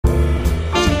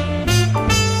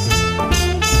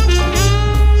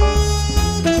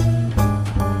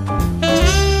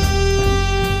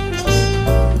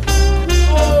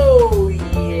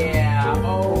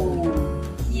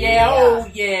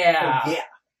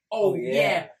Oh,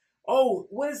 yeah. Oh,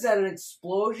 what is that, an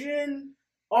explosion?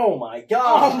 Oh, my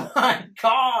God. Oh, my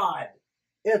God.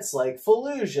 It's like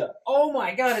Fallujah. Oh,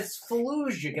 my God, it's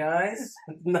Fallujah, guys.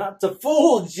 Not to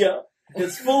fool ya.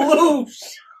 It's Fallujah.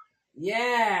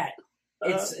 Yeah.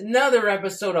 It's another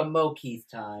episode of Mo Keith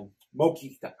time. Mo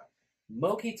Keith time.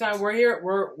 Mo Keith time. We're here.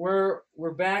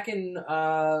 We're back in,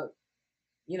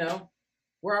 you know,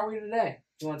 where are we today?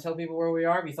 Do you want to tell people where we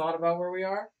are? Have you thought about where we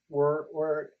are?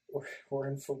 We're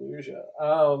in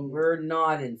Fallujah. We're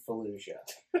not in Fallujah.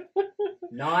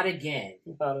 Not again.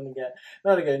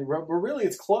 Not again. But really,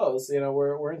 it's close. You know,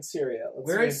 we're in Syria.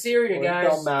 We're in Syria,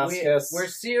 guys. Damascus. We're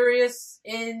serious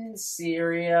in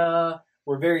Syria.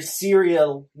 We're very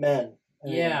serial men.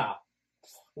 Yeah.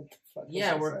 What the fuck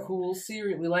Yeah, was I we're saying? cool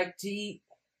Syria. We like to eat.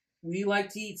 We like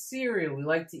to eat cereal. We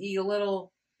like to eat a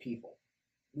little. People.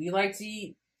 We like to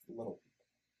eat. Little.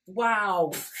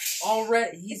 Wow.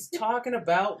 Already, he's talking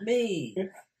about me.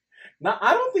 Now,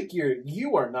 I don't think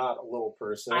you are not a little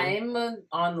person. I'm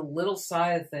on the little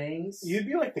side of things. You'd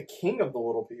be like the king of the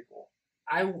little people.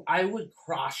 I would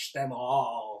crush them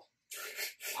all.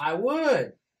 I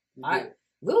would.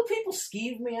 Little people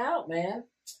skeeve me out, man.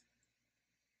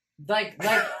 Like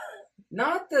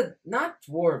not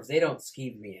dwarves. They don't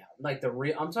skeeve me out. Like the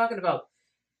real. I'm talking about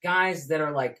guys that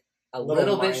are like a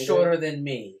little bit shorter than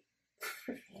me.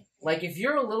 Like if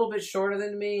you're a little bit shorter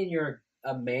than me and you're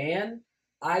a man,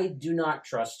 I do not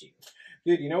trust you.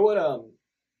 Dude, you know what?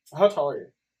 How tall are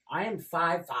you? I am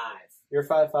 5'5". You're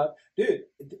 5'5"? Dude,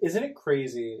 isn't it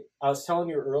crazy? I was telling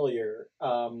you earlier,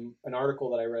 an article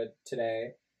that I read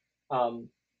today. A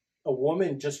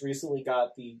woman just recently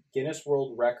got the Guinness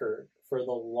World Record for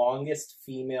the longest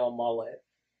female mullet,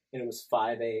 and it was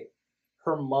 5'8".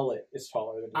 Her mullet is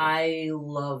taller than me. I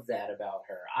love that about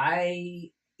her.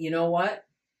 You know what?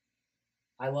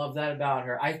 I love that about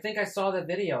her. I think I saw the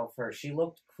video of her. She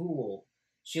looked cool.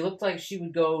 She looked like she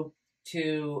would go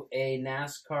to a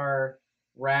NASCAR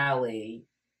rally,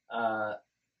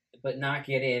 but not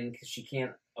get in because she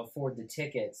can't afford the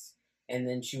tickets. And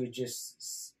then she would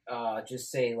just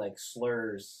say like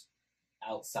slurs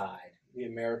outside. The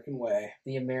American way.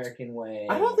 The American way.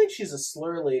 I don't think she's a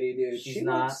slur lady, dude. She's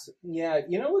not. Yeah,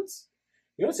 you know what's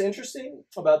interesting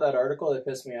about that article that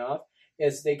pissed me off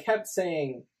is they kept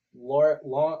saying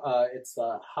it's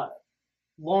the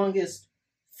longest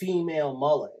female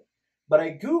mullet, but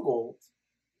I googled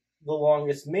the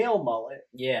longest male mullet.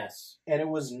 Yes, and it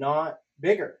was not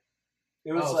bigger.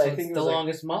 It was I think it was the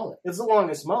longest mullet. It's the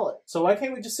longest mullet. So why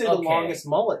can't we just say the longest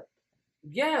mullet?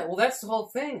 Yeah, well, that's the whole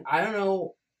thing. I don't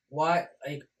know why.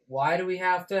 Like, why do we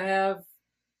have to have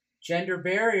gender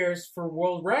barriers for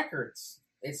world records,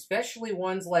 especially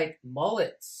ones like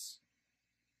mullets?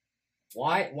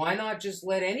 Why not just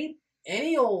let any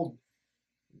old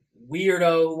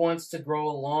weirdo who wants to grow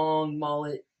a long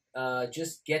mullet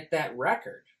just get that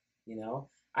record? You know,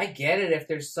 I get it if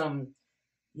there's some,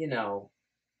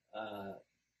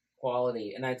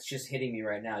 quality, and that's just hitting me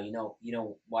right now. You know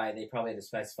why they probably had to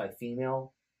specify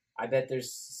female? I bet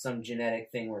there's some genetic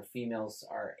thing where females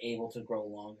are able to grow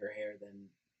longer hair than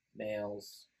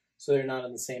males. So they're not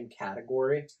in the same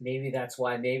category? Maybe that's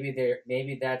why.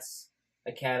 Maybe that's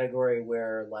a category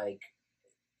where, like,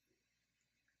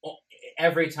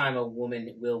 every time a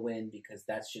woman will win because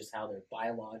that's just how they're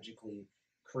biologically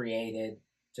created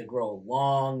to grow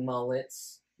long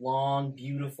mullets, long,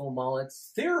 beautiful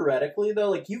mullets. Theoretically, though,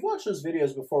 like, you've watched those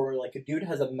videos before where, like, a dude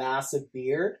has a massive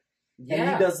beard, yeah, and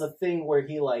he does the thing where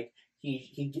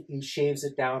he shaves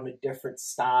it down to different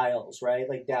styles, right?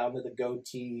 Like, down to the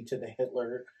goatee, to the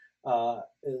Hitler,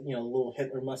 little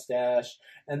Hitler mustache,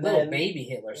 and little then baby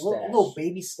Hitler stash, little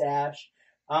baby stash.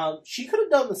 She could have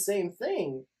done the same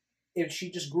thing if she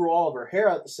just grew all of her hair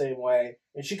out the same way,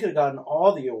 and she could have gotten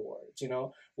all the awards.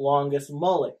 Longest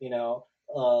mullet,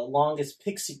 longest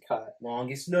pixie cut,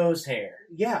 longest nose hair,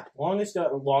 yeah, longest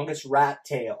rat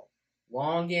tail,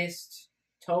 longest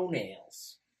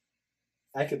toenails.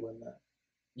 I could win that.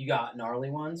 You got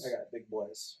gnarly ones? I got big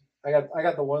boys. I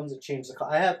got the ones that change the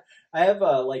color. I have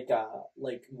like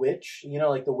witch,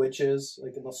 like the witches,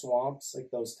 like in the swamps,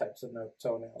 like those types of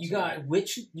toenails. You got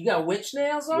witch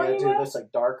nails on you? Yeah, dude, it's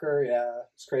like darker. Yeah,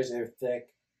 it's crazy. They're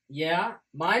thick. Yeah,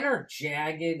 mine are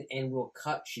jagged and will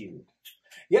cut you.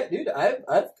 Yeah, dude, I've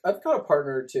got a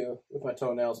partner or two with my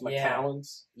toenails, my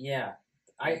talons. Yeah,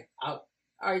 I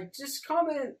just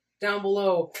comment down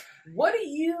below.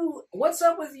 What's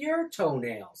up with your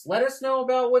toenails? Let us know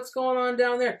about what's going on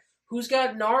down there. Who's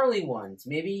got gnarly ones?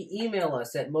 Maybe email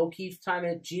us at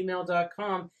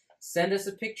mokeeftime@gmail.com. Send us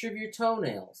a picture of your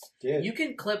toenails. Dude. You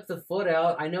can clip the foot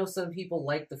out. I know some people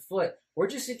like the foot. We're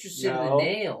just interested in the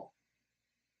nail.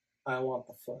 I want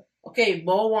the foot. Okay,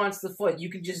 Mo wants the foot. You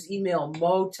can just email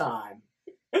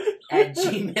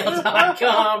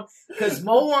motime@gmail.com because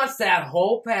Mo wants that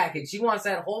whole package. He wants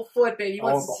that whole foot, baby. He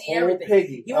wants to see everything.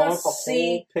 Piggy. He wants to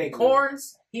see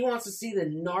corns. He wants to see the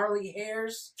gnarly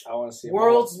hairs. I want to see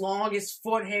world's longest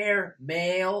foot hair,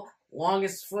 male.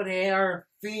 Longest foot hair,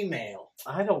 female.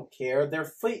 I don't care. They're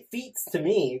feets to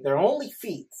me. They're only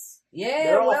feets. Yeah,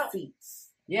 they're all feets.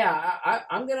 Yeah, I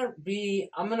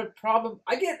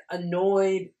get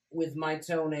annoyed with my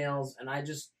toenails, and I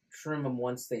just trim them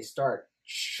once they start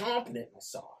chomping at my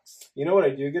socks. You know what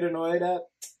I do get annoyed at?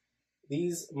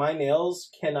 My nails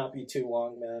cannot be too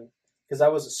long, man. Because I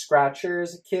was a scratcher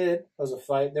as a kid.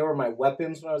 They were my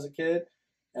weapons when I was a kid,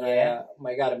 and I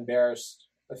got embarrassed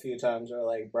a few times. They're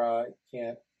like, bro, I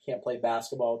can't play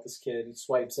basketball with this kid. He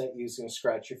swipes at you, he's gonna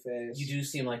scratch your face. You do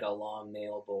seem like a long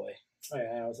nail boy. Oh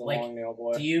yeah, I was a long nail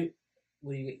boy. I keep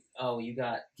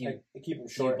them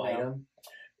short. Do you bite them?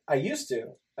 I used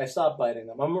to. I stopped biting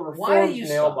them. I'm a reformed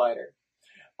nail biter.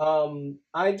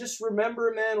 I just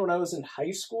remember, man, when I was in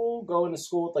high school, going to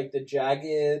school with like the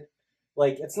jagged,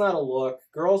 like it's not a look.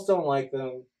 Girls don't like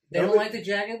them. They don't like the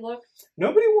jagged look?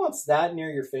 Nobody wants that near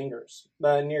your fingers,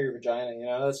 near your vagina, you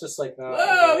know? It's just like, no.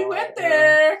 Whoa, we went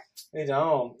there! They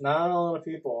don't. Not a lot of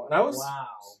people. And I was... Wow.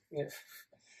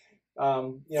 I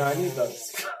need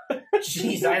those.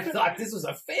 Jeez, I thought this was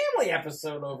a family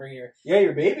episode over here. Yeah,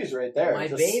 your baby's right there. My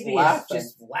baby is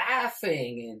just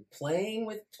laughing and playing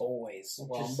with toys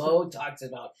while Mo talks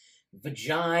about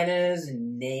vaginas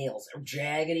and nails, or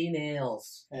jaggedy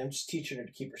nails. I'm just teaching her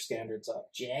to keep her standards up.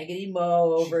 Jaggedy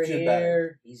Mo over here.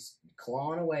 Better. He's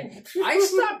clawing away. I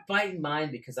stopped biting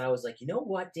mine because I was like, you know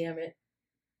what, damn it?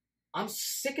 I'm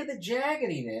sick of the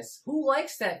jaggediness. Who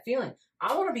likes that feeling?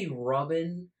 I want to be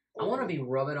rubbing. I want to be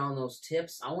rubbing on those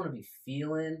tips. I want to be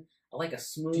feeling. I like a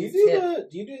smooth tip.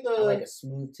 Do you do the... I like a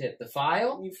smooth tip. The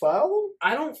file? You file them?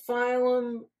 I don't file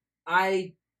them.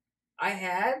 I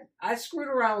screwed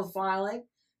around with filing,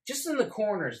 just in the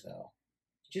corners though,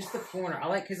 just the corner.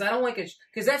 Because I don't like it,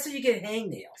 because that's how you get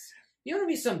hangnails. You don't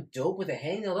want to be some dope with a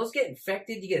hangnail. Those get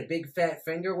infected. You get a big fat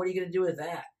finger. What are you gonna do with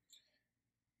that?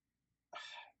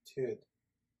 Dude, have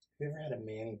you ever had a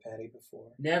mani-pedi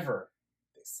before? Never.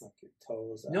 They suck your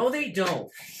toes out. No, they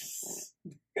don't.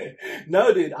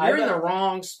 No, dude, you're in the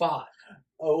wrong spot.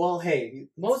 Oh well, hey,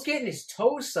 Mo's getting his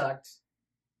toes sucked.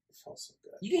 It feels so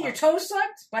good. You get your toes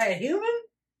sucked by a human?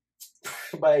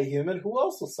 By a human? Who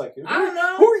else will suck you? I don't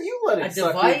know. Who are you letting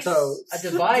suck your toes? A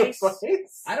device.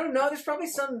 I don't know. There's probably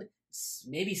some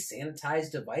maybe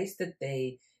sanitized device that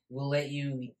they will let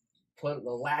you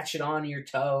latch it onto your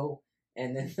toe,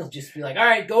 and then they'll just be like, all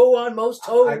right, go on Mo's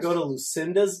toes. I go to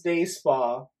Lucinda's Day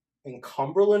Spa in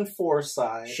Cumberland,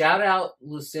 Forsyth. Shout out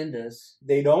Lucinda's.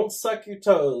 They don't suck your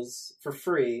toes for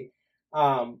free.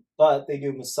 But they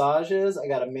do massages. I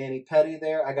got a mani-pedi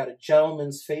there. I got a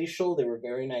gentleman's facial. They were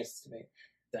very nice to me.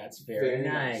 That's very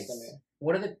nice. To me.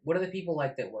 What are the people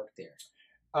like that work there?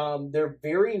 They're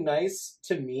very nice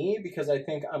to me because I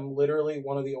think I'm literally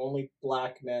one of the only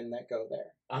black men that go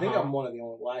there. I think I'm one of the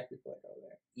only black people that go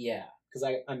there. Yeah. Because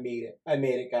I made it. I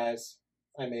made it, guys.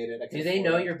 I made it. Do they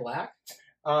know you're black?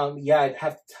 Yeah, I'd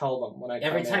have to tell them when I come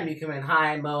every time you come in.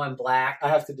 Hi, Mo, I'm black. I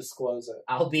have to disclose it.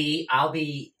 I'll be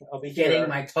getting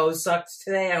my toes sucked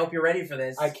today. I hope you're ready for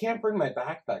this. I can't bring my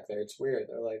backpack there. It's weird.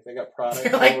 They got products.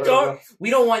 They're like, we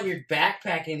don't want your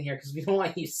backpack in here because we don't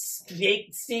want you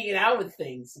sneaking out with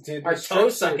things. Dude, our toe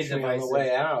sucking devices on the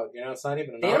way out. You know, it's not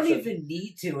even an They option. don't even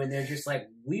need to, and they're just like,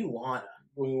 we want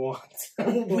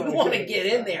to get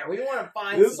in there. We want to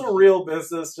find. This is a real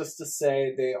business. Just to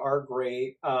say, they are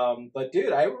great. But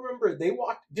dude, I remember they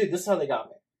walked. Dude, this is how they got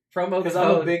me. Because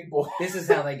I'm a big boy. This is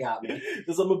how they got me.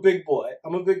 Because I'm a big boy.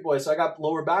 So I got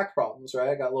lower back problems, right?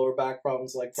 I got lower back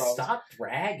problems, like problems. Stop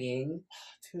bragging,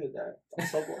 dude. I'm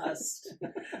so blessed.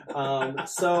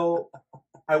 So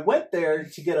I went there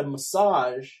to get a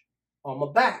massage on my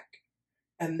back.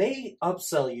 And they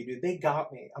upsell you, dude. They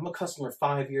got me. I'm a customer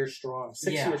 5 years strong,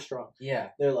 6 years strong. Yeah.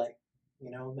 They're like,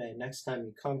 man, next time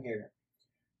you come here,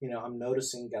 I'm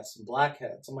noticing you got some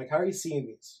blackheads. I'm like, how are you seeing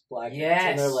these blackheads? Yes.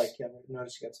 And they're like, yeah, I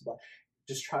noticed you got some black.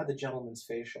 Just try the gentleman's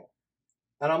facial.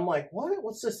 And I'm like, what?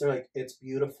 What's this? They're like, it's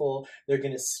beautiful. They're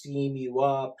going to steam you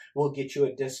up. We'll get you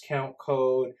a discount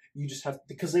code. You just have,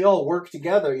 because they all work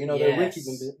together. They're Ricky,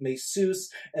 the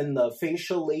masseuse and the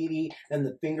facial lady and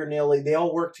the fingernail lady. They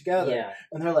all work together. Yeah.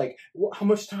 And they're like, how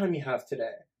much time you have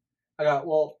today? I got,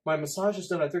 well, my massage is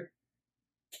done at 3.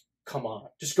 Come on,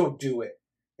 just go do it.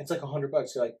 It's like $100.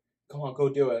 You're like, come on, go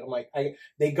do it. I'm like,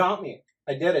 they got me.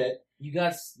 I did it. You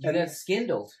got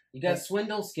skindled. You got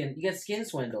skin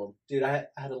swindled. Dude, I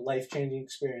had a life-changing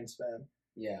experience, man.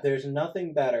 Yeah. There's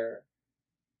nothing better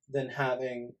than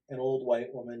having an old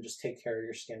white woman just take care of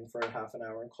your skin for half an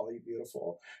hour and call you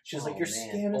beautiful. She's like, your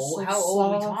skin is so how soft. old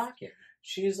are we talking?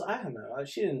 I don't know.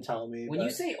 She didn't tell me. When you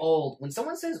say old, when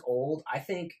someone says old, I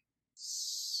think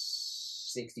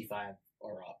 65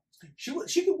 or up.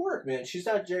 She could work, man. She's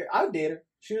not Jerry. I would date her.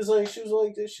 She was like she's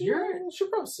probably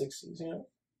 60s, you know.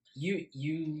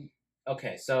 You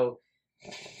okay? So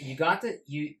you got a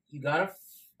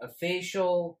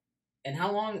facial, and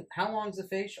how long's the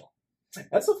facial?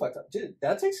 That's the fucked up, dude.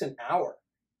 That takes an hour.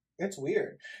 It's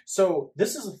weird. So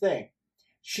this is the thing.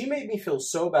 She made me feel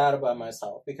so bad about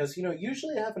myself because, you know,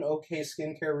 usually I have an okay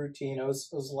skincare routine. I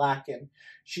was lacking.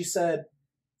 She said,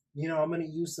 you know, I'm going to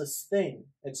use this thing.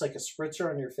 It's like a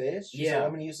spritzer on your face. She said, I'm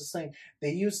going to use this thing.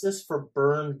 They use this for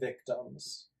burn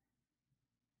victims.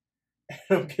 And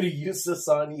I'm going to use this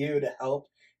on you to help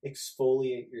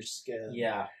exfoliate your skin.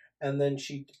 Yeah. And then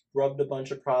she rubbed a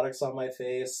bunch of products on my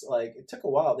face. Like, it took a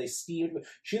while. They steamed.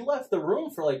 She left the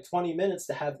room for like 20 minutes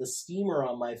to have the steamer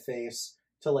on my face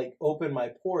to like open my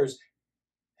pores.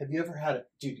 Have you ever had a...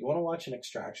 Dude, you want to watch an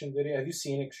extraction video? Have you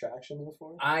seen extractions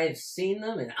before? I've seen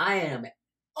them, and I am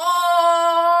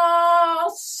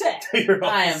all set.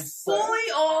 I am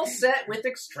fully all set with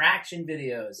extraction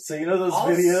videos. So you know those all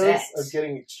videos set. of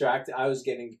getting extracted? I was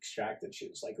getting extracted. She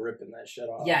was like ripping that shit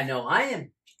off. Yeah, no, I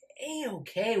am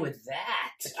A-okay with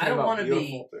that. I don't want to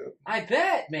be... Dude. I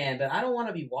bet, man, but I don't want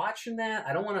to be watching that.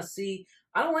 I don't want to see...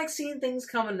 I don't like seeing things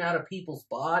coming out of people's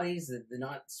bodies that they're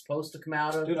not supposed to come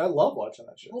out of. Dude, I love watching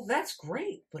that shit. Well, that's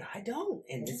great, but I don't.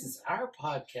 And this is our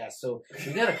podcast, so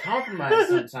we got to compromise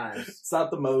sometimes. It's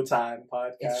not the Mo Time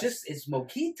podcast. It's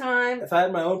Moki time. If I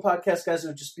had my own podcast, guys, it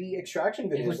would just be extraction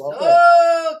videos.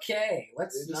 Okay,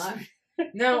 let's not...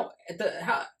 Now,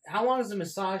 how long does the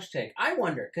massage take? I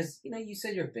wonder, because, you know, you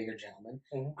said you're a bigger gentleman.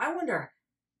 Mm-hmm. I wonder,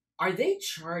 are they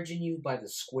charging you by the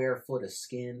square foot of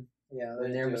skin? Yeah,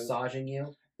 when they're massaging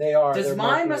you? They are. Does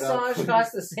my massage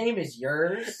cost the same as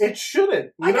yours? It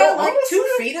shouldn't. I got like 2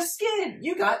 feet of skin.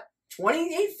 You got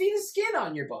 28 feet of skin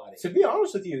on your body. To be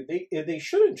honest with you, they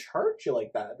shouldn't charge you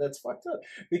like that. That's fucked up.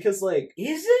 Because, like...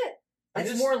 Is it?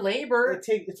 It's more labor.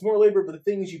 It's more labor, but the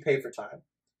thing is you pay for time.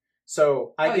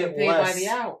 So I get less. By the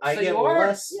hour. I get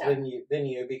less than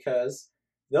you because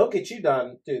they'll get you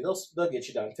done, dude. They'll get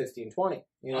you done 15, 20.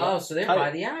 You know? Oh, so they're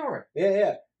by the hour.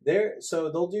 Yeah.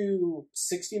 So they'll do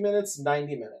 60 minutes,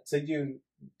 90 minutes. They do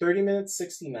 30 minutes,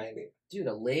 60, 90. Dude,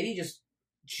 a lady just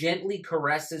gently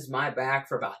caresses my back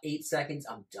for about 8 seconds.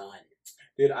 I'm done.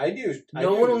 Dude, I do.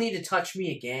 No one will need to touch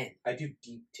me again. I do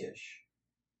deep dish.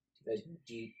 The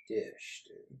deep dish,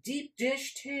 dude. Deep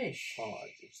dish tish. Oh,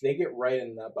 they get right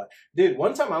in that butt. Dude,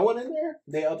 one time I went in there,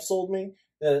 they upsold me.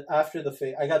 After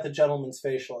I got the gentleman's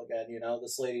facial again, you know,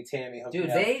 this lady Tammy hooked me up.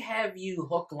 Dude, they have you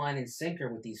hook, line, and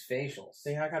sinker with these facials.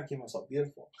 I gotta keep myself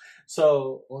beautiful.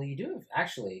 So... Well, you do,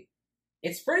 actually.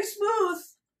 It's pretty smooth.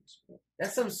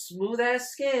 That's some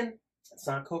smooth-ass skin. It's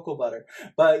not cocoa butter.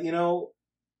 But, you know,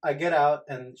 I get out,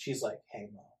 and she's like, hey,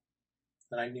 Mo.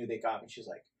 And I knew they got me. She's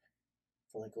like,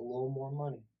 for like a little more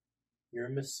money, your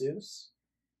masseuse,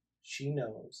 she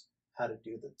knows how to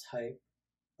do the type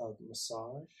of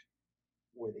massage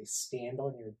where they stand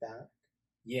on your back.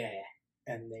 Yeah.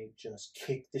 And they just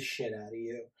kick the shit out of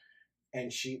you.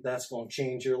 And that's going to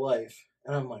change your life.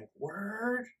 And I'm like,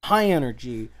 word? High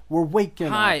energy. We're waking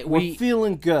up. We're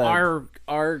feeling good.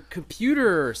 Our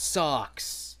computer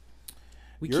sucks.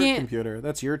 Your computer.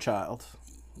 That's your child.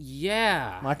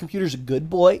 Yeah. My computer's a good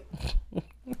boy.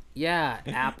 Yeah,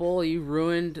 Apple, you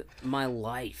ruined my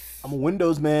life. I'm a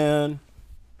Windows man.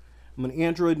 I'm an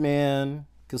Android man.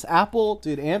 Because Apple,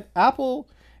 dude, Apple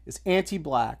is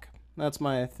anti-black. That's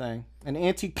my thing. And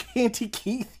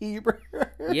anti-Keith Heber.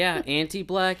 Yeah,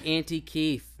 anti-black,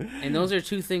 anti-Keith. And those are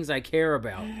two things I care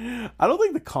about. I don't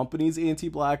think the company's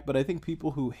anti-black, but I think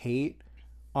people who hate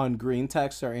on green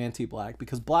text are anti-black.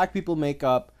 Because black people make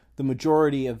up the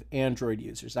majority of Android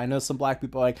users. I know some black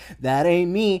people are like, that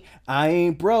ain't me. I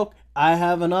ain't broke. I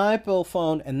have an Apple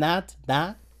phone. And that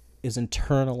is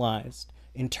internalized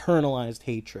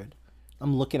hatred.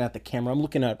 I'm looking at the camera. I'm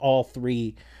looking at all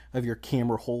 3 of your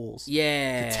camera holes.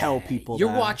 Yeah. To tell people you're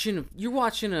watching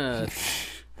a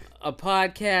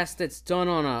podcast that's done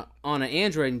on an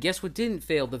Android, and guess what didn't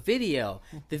fail? The video.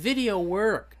 The video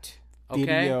worked.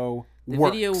 Okay? The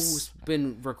video's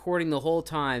been recording the whole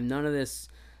time. None of this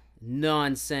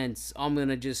nonsense. I'm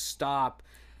gonna just stop.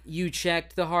 You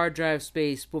checked the hard drive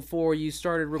space before you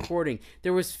started recording.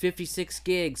 There was 56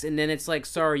 gigs, and then it's like,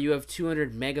 sorry, you have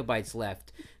 200 megabytes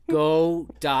left. Go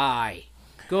die.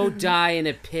 Go die in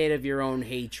a pit of your own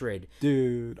hatred.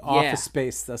 Dude, Office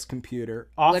Space this computer.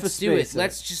 Let's do it.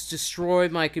 Let's just destroy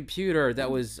my computer. That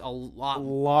was a lot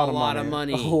of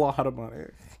money. A lot of money.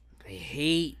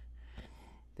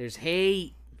 There's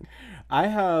hate. I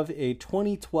have a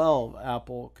 2012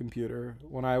 Apple computer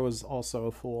when I was also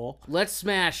a fool. Let's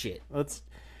smash it.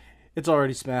 It's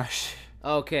already smashed.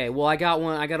 Okay, well, I got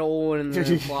one. I got an old one in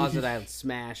the closet I'd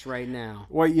smash right now.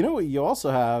 Well, you know what you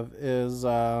also have is,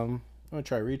 I'm going to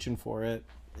try reaching for it,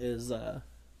 is,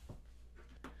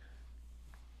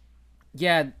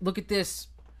 yeah, look at this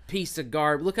piece of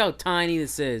garbage. Look how tiny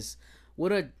this is.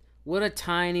 What a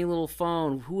tiny little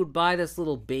phone. Who would buy this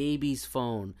little baby's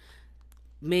phone?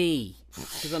 Me.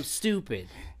 Because I'm stupid.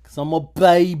 Because I'm a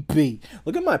baby.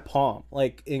 Look at my palm,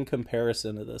 like, in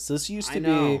comparison to this. This used to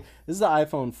be, this is the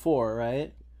iPhone 4,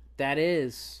 right? That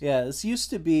is. Yeah, this used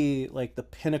to be, like, the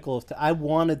pinnacle of, I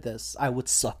wanted this. I would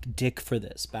suck dick for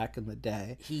this back in the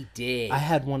day. He did. I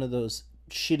had one of those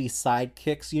shitty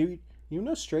sidekicks. You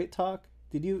know Straight Talk?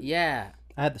 Did you? Yeah.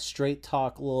 I had the Straight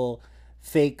Talk little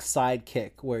fake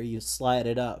sidekick where you slide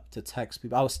it up to text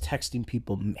people. I was texting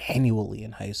people manually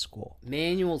in high school.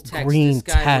 Manual text. Green this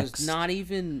guy text. was not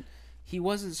even. He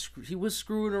was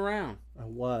screwing around. I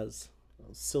was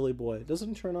a silly boy. It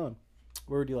doesn't turn on.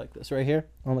 Where would you like this? Right here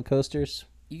on the coasters.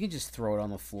 You can just throw it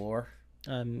on the floor.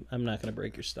 I'm not gonna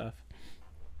break your stuff.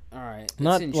 All right.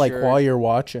 Not like while you're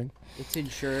watching. It's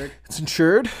insured. It's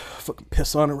insured. Fucking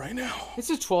piss on it right now. It's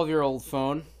a 12-year-old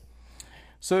phone.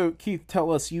 So Keith, tell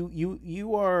us,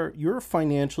 you're a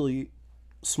financially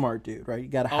smart dude, right? You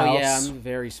got a house. Oh yeah, I'm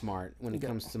very smart when it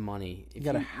comes to money. If you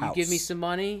got a house. You give me some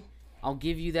money, I'll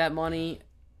give you that money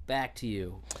back to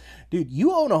you. Dude,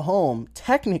 you own a home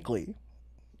technically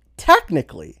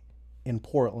in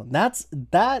Portland.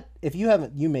 That if you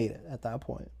haven't, you made it at that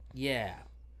point. Yeah.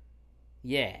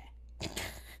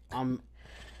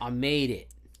 I made it.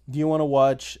 Do you want to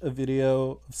watch a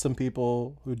video of some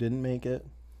people who didn't make it?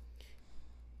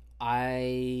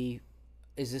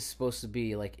 Is this supposed to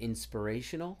be like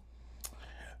inspirational?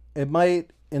 It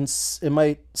might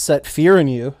set fear in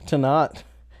you to not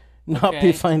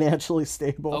be financially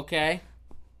stable. Okay.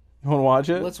 You want to watch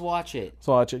it? Let's watch it. Let's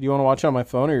watch it. Do you want to watch it on my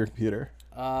phone or your computer?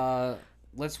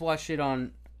 Let's watch it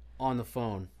on the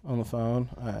phone. On the phone?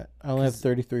 All right. I only have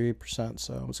 33%,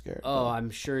 so I'm scared. Oh, I'm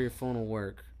sure your phone will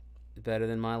work better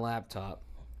than my laptop.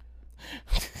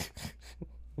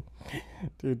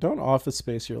 Dude, don't Office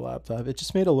Space your laptop. It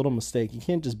just made a little mistake. You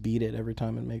can't just beat it every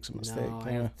time it makes a mistake.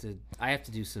 No, I have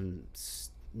to do some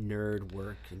nerd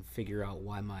work and figure out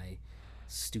why my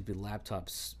stupid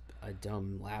laptop's a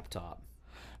dumb laptop.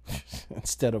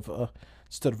 instead of a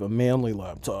manly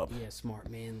laptop. Yeah, smart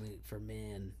manly for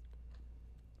man.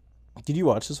 Did you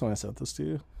watch this when I sent this to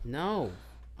you? No.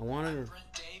 I wanted to... I'm Brent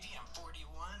Davey. I'm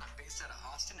 41. I'm based out of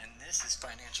Austin, and this is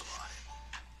Financial Audit.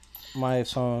 My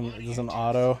phone doesn't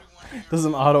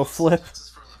auto flip.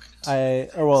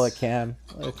 It can.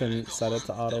 I can set it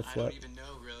to auto flip.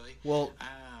 Well,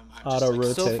 auto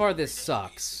rotate. So far this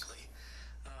sucks.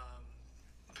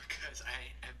 Because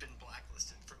I have been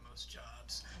blacklisted for most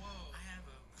jobs.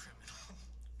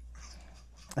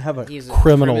 I have a He's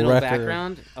criminal record.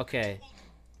 Background? Okay.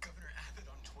 Governor Abbott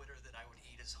on Twitter that I would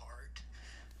eat his heart.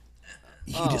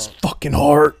 Eat his fucking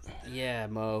heart. Yeah,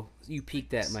 Mo. You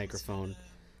peaked that microphone.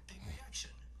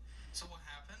 So what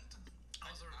happened? I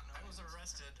was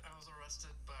arrested. I was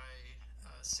arrested by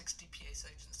 60 PA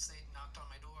agents. They knocked on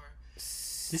my door.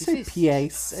 Did you say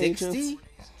PA 60? agents?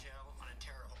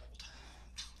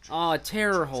 Oh, a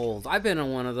terror hold. I've been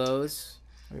on one of those.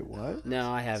 Wait, what? No,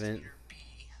 I haven't.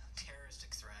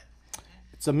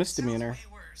 It's a misdemeanor.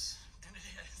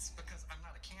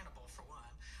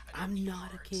 I'm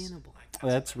not a cannibal.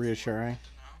 That's reassuring.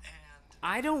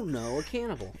 I don't know a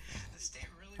cannibal.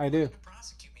 I do.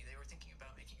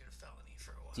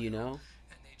 Do you know?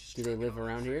 Do they live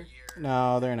around here?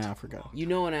 No, they're in Africa. You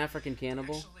know an African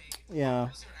cannibal? Yeah.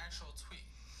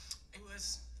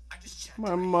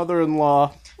 My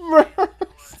mother-in-law.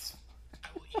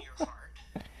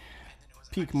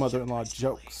 Peak mother-in-law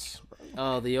jokes.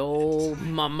 Oh, the old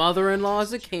my mother-in-law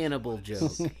is a cannibal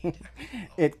joke.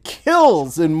 It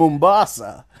kills in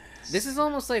Mombasa. This is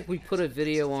almost like we put a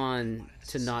video on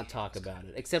to not talk about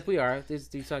it. Except we are. He's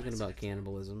talking about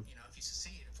cannibalism.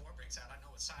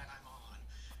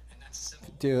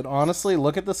 Dude, honestly,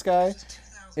 look at this guy.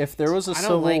 If there was a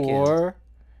civil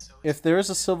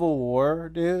war,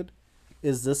 dude,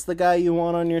 is this the guy you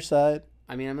want on your side?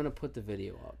 I mean, I'm going to put the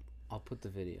video up. I'll put the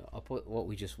video. I'll put what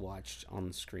we just watched on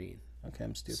the screen. Okay,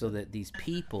 I'm stupid. So that these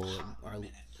people are...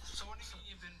 So when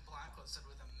you've been blacklisted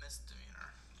with a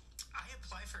misdemeanor, I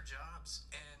apply for jobs,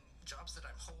 and jobs that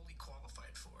I'm wholly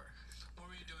qualified for. What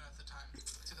were you doing at the time,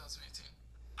 2018?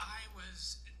 I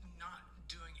was not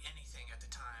doing anything at the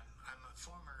time. I'm a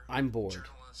former I'm bored.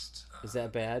 journalist. Is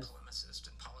that bad? Polemicist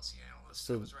and policy analyst.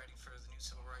 So- I was writing for the new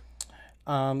civil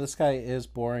rights. This guy is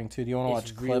boring too. Do you want to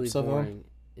watch clips of him?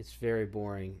 It's very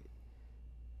boring.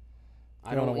 I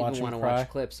You don't wanna watch even him want to cry? watch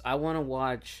clips. I want to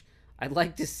watch. I'd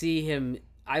like to see him.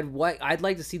 I'd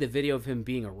like to see the video of him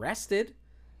being arrested,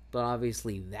 but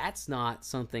obviously that's not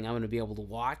something I'm going to be able to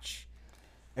watch.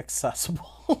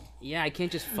 Accessible. Yeah, I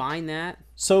can't just find that.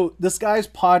 So this guy's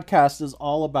podcast is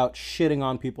all about shitting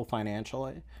on people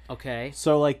financially. Okay.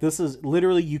 So like this is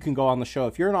literally, you can go on the show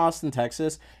if you're in Austin,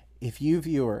 Texas. If you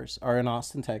viewers are in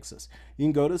Austin, Texas, you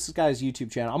can go to this guy's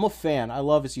YouTube channel. I'm a fan. I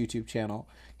love his YouTube channel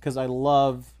because I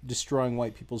love destroying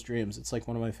white people's dreams. It's like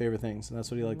one of my favorite things, and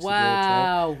that's what he likes to do.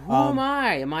 Wow. Who am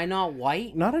I? Am I not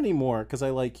white? Not anymore, because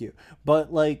I like you.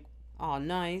 But like, Oh,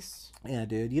 nice. yeah,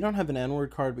 dude, you don't have an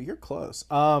N-word card, but you're close.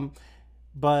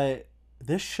 But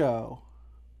this show,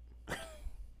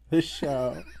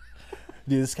 dude,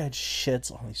 this guy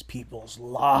shits on these people's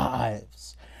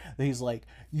lives. He's like,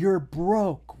 you're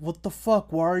broke. What the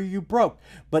fuck? Why are you broke?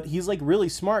 But he's like really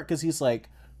smart because he's like,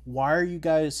 why are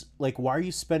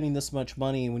you spending this much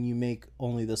money when you make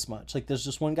only this much? Like, there's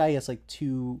just one guy, he has like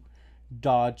 2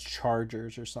 Dodge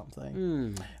Chargers or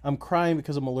something. I'm crying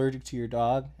because I'm allergic to your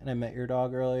dog, and I met your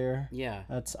dog earlier. Yeah.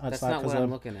 That's not what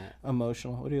I'm looking at.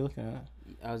 Emotional. What are you looking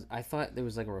at? I thought there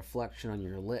was like a reflection on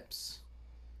your lips.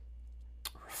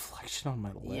 Reflection on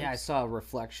my lips? Yeah, I saw a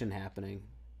reflection happening.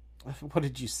 What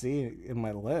did you see in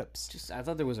my lips? I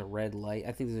thought there was a red light.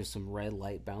 I think there's some red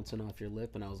light bouncing off your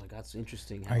lip, and I was like, that's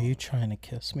interesting. Are you trying to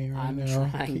kiss me right now?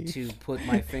 I'm trying to put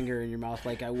my finger in your mouth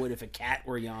like I would if a cat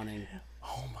were yawning.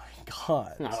 Oh my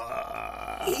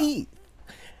god. Eat.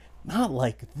 Not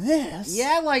like this.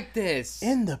 Yeah, like this.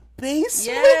 In the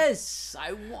basement? Yes,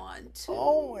 I want to.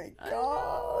 Oh my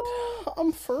god.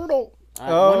 I'm fertile.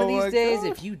 One of these days,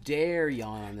 if you dare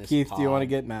yawn on this Keith, pod, do you want to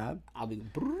get mad? I'll be...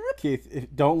 Keith,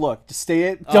 don't look. Just stay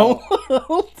it. Don't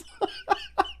look.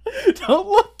 Don't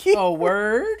look, Keith. Oh,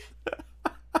 word?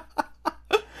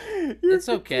 It's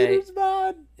okay. Computer's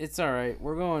bad. It's all right.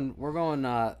 We're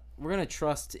gonna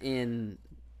trust in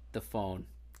the phone.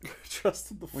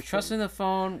 We're trusting the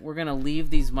phone. We're gonna leave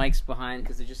these mics behind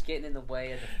because they're just getting in the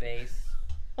way of the face.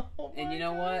 Oh and you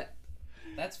know what?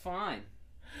 That's fine.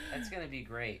 That's gonna be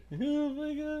great. Oh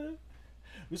my god.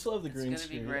 We still have the green gonna be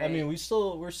screen. great. I mean, we're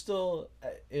still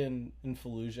in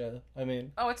Fallujah. I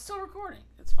mean, Oh, it's still recording.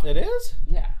 It's fine. it is?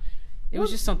 Yeah. It was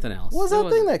just something else. What was that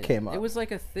thing that came up? It was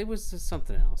like it was just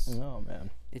something else. Oh man.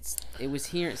 It was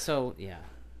here. So yeah.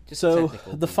 Just So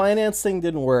technical the things. finance thing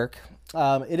didn't work.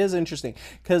 It is interesting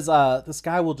because this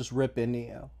guy will just rip into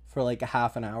you for like a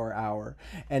half an hour.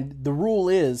 And the rule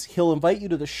is he'll invite you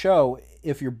to the show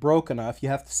if you're broke enough. You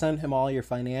have to send him all your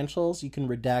financials. You can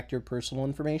redact your personal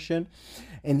information.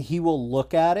 And he will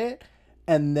look at it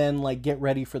and then like get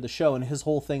ready for the show. And his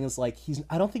whole thing is like,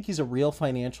 I don't think he's a real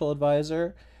financial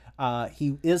advisor.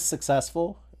 He is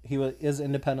successful. He is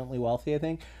independently wealthy, I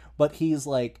think. But he's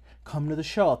like, come to the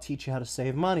show. I'll teach you how to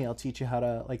save money. I'll teach you how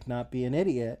to like not be an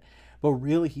idiot. But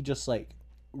really, he just like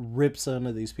rips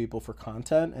into these people for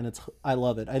content, and I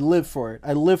love it. I live for it.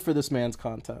 I live for this man's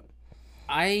content.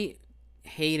 I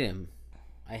hate him.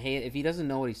 I hate if he doesn't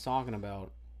know what he's talking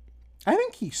about. I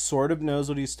think he sort of knows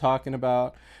what he's talking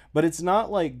about, but it's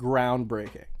not like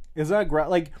groundbreaking. It's not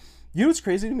like, you know what's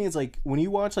crazy to me is like when you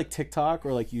watch like TikTok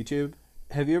or like YouTube,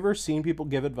 have you ever seen people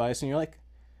give advice and you're like,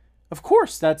 of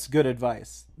course that's good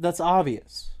advice. That's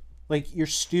obvious. Like, you're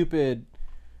stupid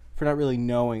for not really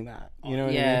knowing that. You know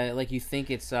what I mean? Like you think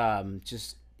it's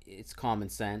just it's common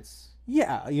sense.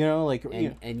 Yeah, you know, like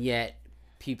And yet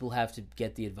people have to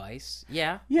get the advice.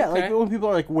 Yeah. yeah, okay. like when people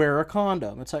are like, wear a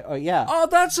condom. It's like, oh yeah. Oh,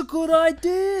 that's a good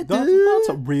idea, dude. That's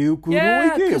a real good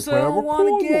idea. because I Wear a don't want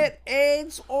to condom. get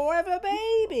AIDS or have a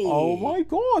baby. Oh my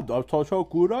god, that's such a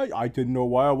good idea. I didn't know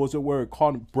why I wasn't wearing a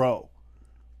condom. Bro.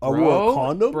 I wore a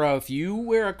condom? Bro, if you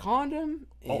wear a condom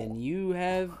and you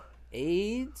have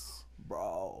AIDS,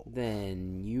 Bro.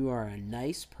 then you are a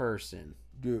nice person.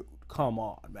 Dude, come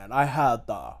on, man. I had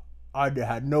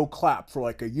no clap for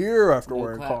like a year after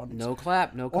wearing condoms. No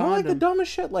clap, no Or condom. like the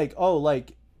dumbest shit, like, oh,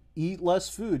 like, eat less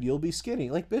food, you'll be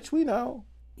skinny. Like, bitch, we know.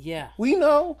 Yeah. We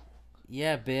know.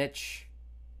 Yeah, bitch.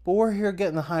 But we're here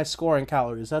getting the high scoring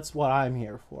calories. That's what I'm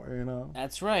here for, you know?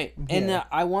 That's right. Yeah. And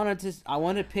I wanted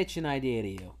to pitch an idea to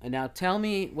you. And now tell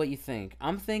me what you think.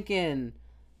 I'm thinking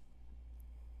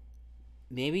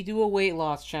maybe do a weight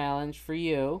loss challenge for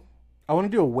you. I want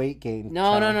to do a weight gain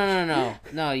No, challenge.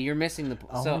 No, you're missing the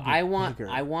I so wanna get I want bigger.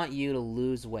 I want you to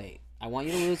lose weight. I want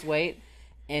you to lose weight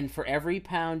And for every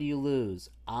pound you lose,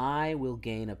 I will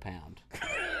gain a pound.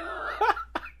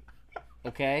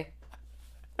 Okay?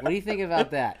 What do you think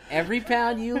about that? Every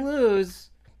pound you lose,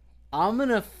 I'm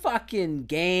gonna fucking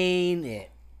gain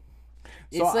it.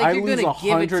 It's So like I you're lose gonna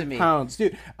give it to 100 me. pounds.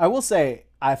 Dude, I will say,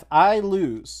 if I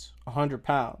lose 100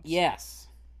 pounds Yes.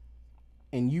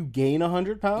 and you gain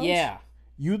 100 pounds, Yeah.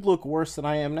 you'd look worse than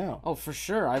I am now. Oh, for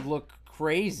sure. I'd look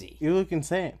crazy. You look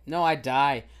insane. No, I'd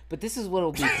die. But this is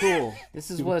what'll be cool.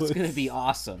 This is what's gonna be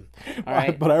awesome. All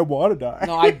right. But I want to die.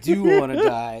 No, I do want to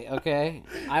die. Okay.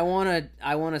 I wanna.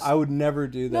 I would never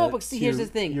do that. No, but see, to here's your,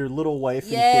 the thing. Your little wife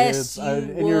and Yes, kids you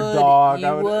and your would. dog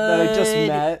You that I just would.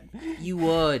 met. You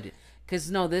would.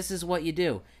 Because, no, this is what you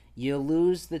do. You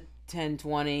lose the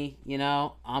 10-20, you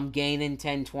know, I'm gaining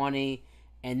 10-20,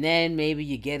 and then maybe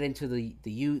you get into the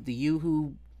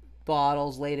Yoo-hoo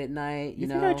bottles late at night, you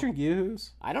know. think I drink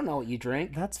Yoo-hoos? I don't know what you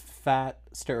drink. That's fat,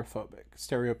 stereophobic.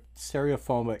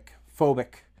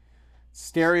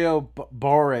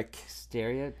 Stereoboric.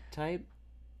 Stereotype?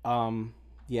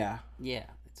 Yeah. Yeah,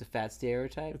 it's a fat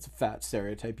stereotype. It's a fat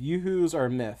stereotype. Yoo-hoos are a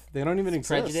myth. They don't even exist.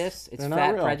 Prejudice? It's They're not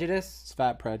fat real. prejudice? It's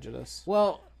fat prejudice.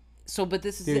 Well, so, but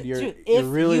this is Dude, it. you're If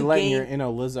really you letting gain- your inner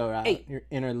Lizzo out. Hey. Your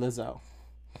inner Lizzo.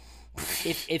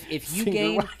 If you Finger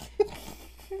gain... whacking.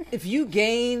 If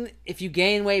you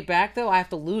gain weight back, though, I have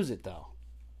to lose it, though.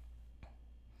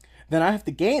 Then I have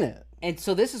to gain it. And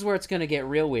so this is where it's going to get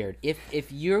real weird.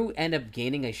 If you end up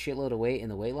gaining a shitload of weight in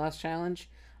the weight loss challenge,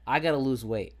 I got to lose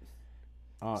weight.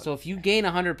 So if you gain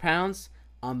 100 pounds,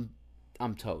 I'm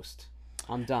toast.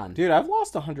 I'm done. Dude, I've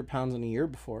lost 100 pounds in a year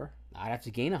before. I'd have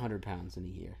to gain 100 pounds in a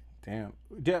year. Damn.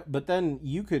 Yeah, but then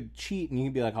you could cheat and you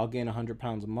could be like, I'll gain 100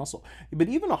 pounds of muscle. But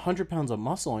even 100 pounds of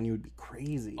muscle on you would be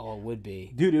crazy. Oh, it would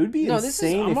be. Dude, it would be No,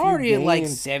 insane I'm if already you at like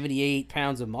gained- 78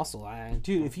 pounds of muscle.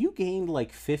 Dude, if you gained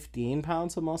like 15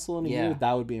 pounds of muscle in a year,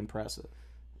 that would be impressive.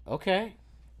 Okay.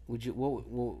 Would you?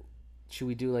 What should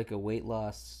we do like a weight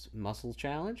loss muscle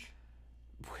challenge?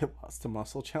 Weight loss to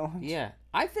muscle challenge? Yeah,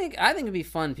 I think it'd be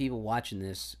fun. People watching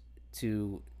this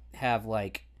to have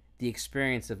like the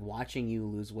experience of watching you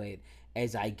lose weight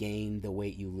as I gain the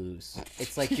weight you lose.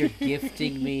 It's like you're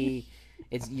gifting me.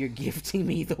 You're gifting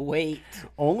me the weight.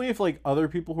 Only if like other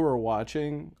people who are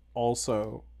watching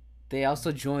also. They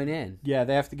also join in. Yeah,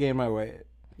 they have to gain my weight.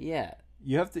 Yeah.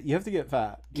 You have to get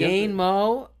fat. Gain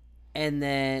Mo, and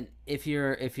then if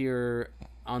you're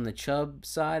on the chub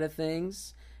side of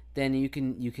things, then you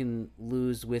can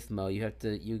lose with Mo. You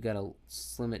gotta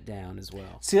slim it down as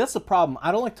well. See, that's the problem.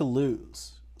 I don't like to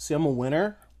lose. See, I'm a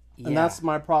winner, and that's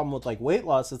my problem with like weight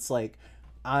loss. It's like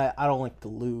I don't like to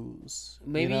lose.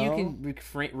 Maybe you can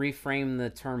reframe the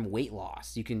term weight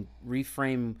loss. You can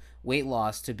reframe weight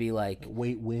loss to be like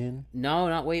weight win. No,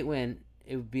 not weight win.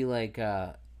 It would be like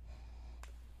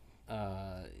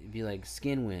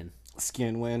skin win.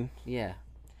 Skin win. Yeah.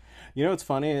 You know what's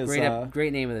funny is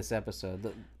great name of this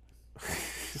episode.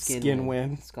 Skin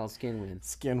win. It's called Skin Win.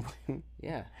 Skin win.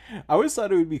 Yeah. I always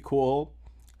thought it would be cool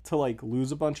to like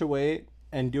lose a bunch of weight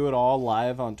and do it all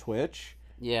live on Twitch.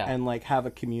 Yeah. And like have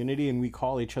a community and we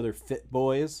call each other fit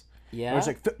boys. Yeah. And it's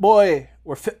like fit boy.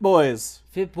 We're fit boys.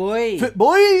 Fit boy. Fit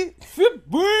boy. Fit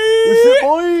boy. We're fit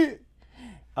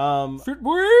boy. Fit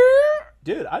boy.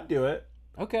 Dude, I'd do it.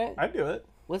 Okay. I'd do it.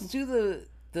 Let's do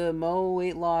the Mo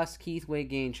weight loss, Keith weight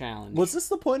gain challenge. Was this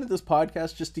the point of this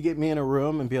podcast, just to get me in a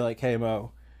room and be like, hey,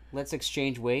 Mo, let's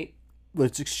exchange weight?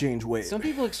 Let's exchange weight. Some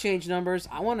people exchange numbers.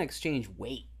 I want to exchange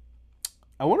weight.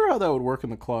 I wonder how that would work in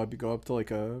the club. You go up to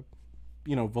like a,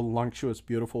 voluptuous,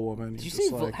 beautiful woman. Did you say,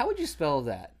 how would you spell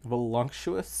that?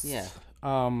 Voluptuous? Yeah.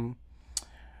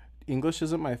 English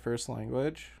isn't my first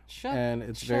language. Shut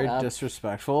it's very up.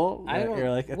 disrespectful. You're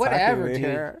like attacking whatever, me dude.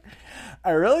 here.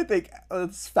 I really think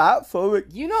it's fat phobic.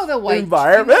 You know the white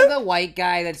environment. You know the white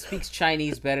guy that speaks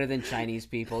Chinese better than Chinese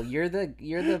people. You're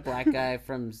the black guy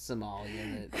from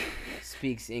Somalia that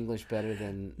speaks English better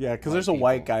than because there's a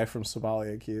white guy from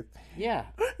Somalia, Keith. Yeah.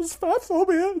 It's fat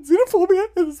phobia, xenophobia,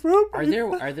 it's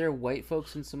Are there white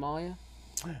folks in Somalia?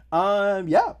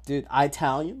 Yeah, dude.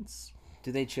 Italians.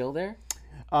 Do they chill there?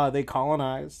 They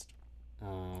colonized.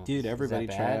 Dude, everybody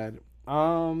tried.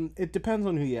 It depends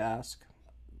on who you ask.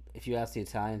 If you ask the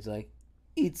Italians, like,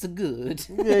 it's a good. It's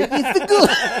a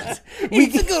good. We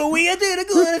did a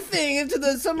good thing into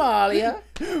the Somalia.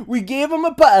 We gave them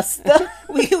a pasta.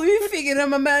 we figured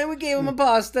them a man. We gave them a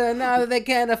pasta, and now that they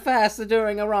can't fast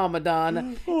during a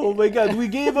Ramadan. Oh my God! We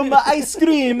gave them ice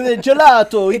cream, the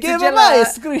gelato. We gave them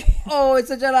ice cream. Oh,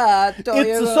 it's a gelato.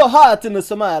 It's so hot in the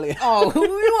Somalia. Oh, we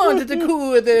wanted to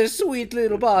cool their sweet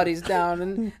little bodies down,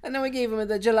 and then we gave them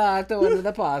the gelato and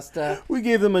the pasta. We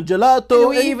gave them a gelato. And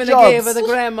we even gave the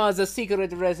grandmas a secret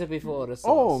secret recipe for the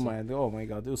Oh salsa. my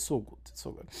God, it was so good. It's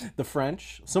so good. The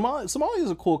French, Somalia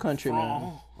is a cool country,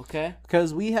 man. Okay.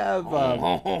 Because we have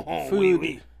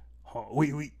food.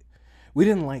 We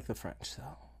didn't like the French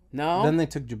though. No. Then they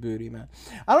took Djibouti, man.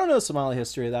 I don't know Somali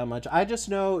history that much. I just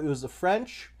know it was the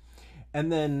French,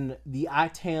 and then the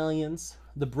Italians,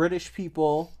 the British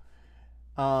people,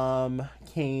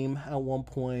 came at one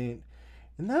point,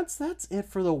 and that's it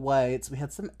for the whites. We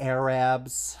had some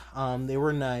Arabs. They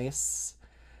were nice.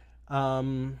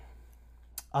 Other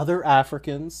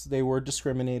Africans, they were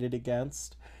discriminated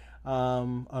against.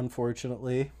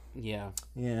 Unfortunately. Yeah.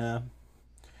 Yeah.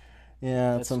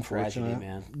 Yeah, That's it's unfortunate. tragedy,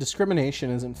 man.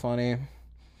 Discrimination isn't funny.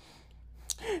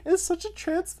 It's such a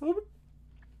transphobic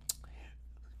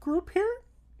group here.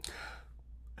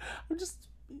 I'm just...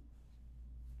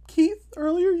 Keith,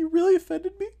 earlier you really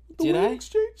offended me. The Did weight I?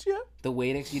 exchange, yeah. The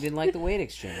weight you didn't like the weight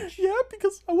exchange. Yeah,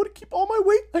 because I want to keep all my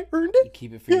weight. I earned You it.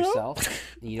 keep it for You know? yourself.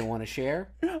 And you don't want to share.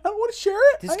 I don't want to share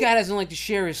it. This guy doesn't like to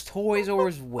share his toys or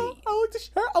his weight. I like to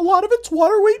share. A lot of it's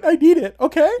water weight. I need it.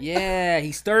 Okay. Yeah,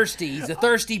 he's thirsty. He's a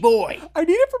thirsty boy. I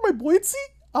need it for my buoyancy.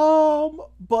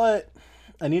 But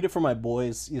I need it for my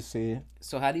boys. You see,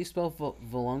 So how do you spell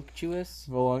voluptuous?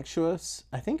 voluptuous.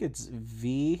 I think it's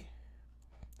V.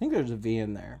 I think there's a V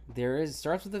in there. There is.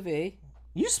 Starts with a V.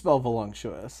 You spell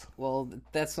voluptuous. Well,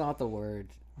 that's not the word.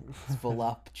 It's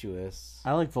voluptuous.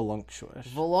 I like voluptuous.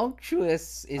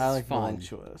 Voluptuous is I like fun.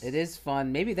 voluptuous. It is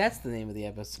fun. Maybe that's the name of the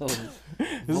episode.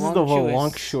 This is the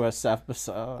voluptuous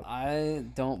episode. I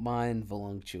don't mind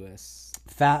voluptuous.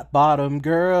 Fat bottom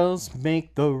girls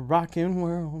make the rockin'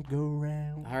 world go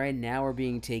round. All right, now we're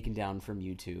being taken down from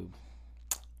YouTube.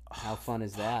 How fun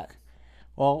is that?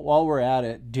 Well, while we're at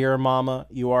it, dear mama,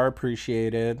 you are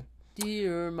appreciated.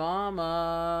 Dear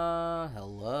mama,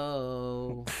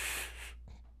 hello.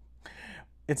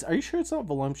 Are you sure it's not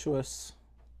voluptuous?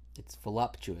 It's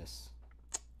voluptuous.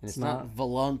 And it's not. not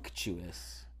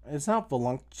voluptuous. It's not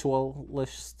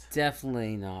voluptuous.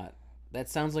 Definitely not. That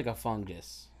sounds like a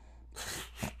fungus.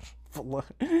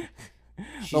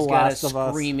 She's got Last a of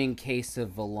Us. screaming case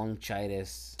of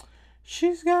volunchitis.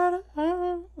 She's got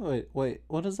a... wait,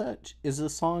 what is that? Is the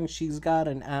song She's Got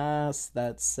an Ass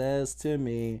That Says to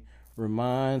Me,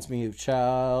 reminds me of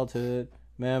childhood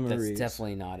memories. That's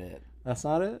definitely not it. That's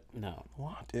not it? No.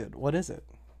 What, dude? What is it?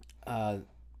 I'm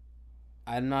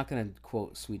not going to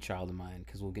quote Sweet Child of Mine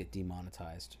because we'll get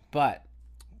demonetized. But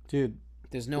Dude,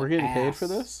 there's no we're getting ass. paid for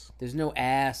this? There's no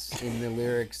ass in the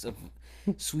lyrics of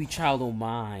Sweet Child of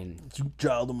Mine. Sweet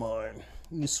child of mine.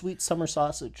 You sweet summer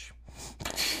sausage.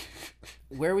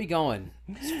 Where are we going?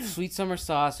 Sweet Summer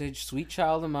Sausage, Sweet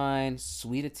Child of Mine,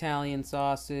 Sweet Italian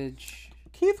Sausage,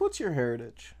 Keith, what's your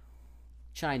heritage?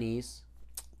 Chinese,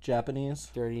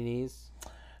 Japanese? Dirty Knees.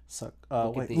 Suck. Look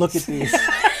at Wait, these. look at these.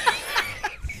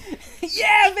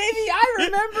 Yeah, baby,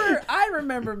 I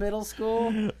remember middle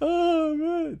school. Oh,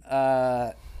 man.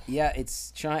 Yeah,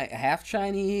 it's half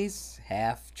Chinese,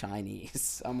 half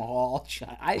Chinese. I'm all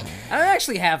I'm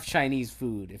actually half Chinese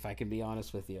food, if I can be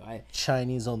honest with you.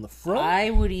 Chinese on the front. I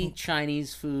would eat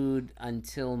Chinese food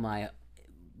until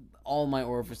all my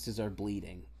orifices are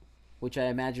bleeding, which I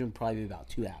imagine would probably be about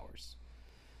 2 hours.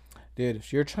 Dude,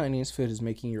 if your Chinese food is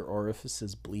making your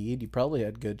orifices bleed, you probably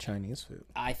had good Chinese food.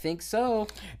 I think so.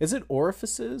 Is it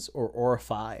orifices or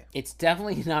orify? It's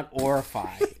definitely not orify.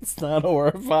 It's not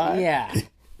orify? Yeah.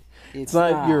 It's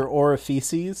not your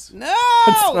orifices? No!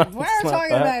 not- We're it's not talking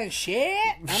that. about shit.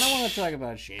 I don't want to talk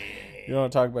about shit. You don't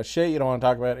want to talk about shit. You don't want to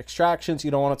talk about extractions.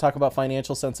 You don't want to talk about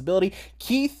financial sensibility.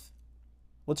 Keith,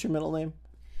 what's your middle name?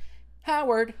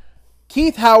 Howard.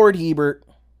 Keith Howard Hebert.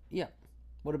 Yeah.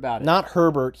 What about it? Not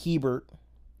Herbert, Hebert.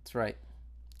 That's right.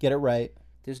 Get it right.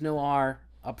 There's no R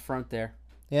up front there.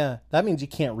 Yeah, that means you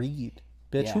can't read.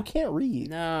 Bitch, Yeah. who can't read?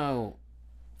 No.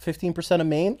 15% of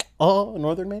Maine? Oh,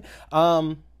 Northern Maine?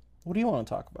 What do you want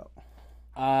to talk about?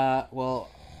 Well,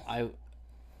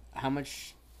 how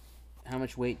much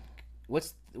weight,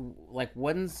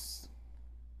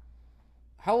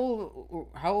 how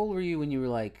old were you when you were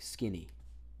like skinny?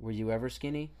 Were you ever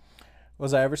skinny?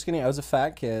 Was I ever skinny? I was a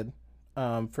fat kid,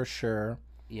 for sure.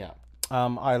 Yeah.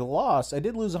 I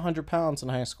did lose 100 pounds in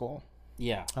high school.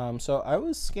 Yeah. So I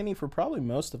was skinny for probably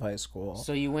most of high school.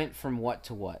 So you went from what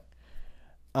to what?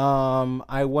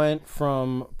 I went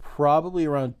from probably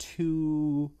around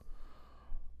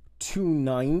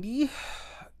 290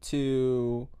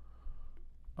 to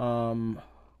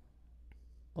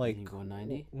like You go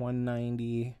 90?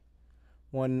 190.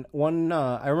 I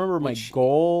remember my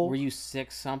goal. Were you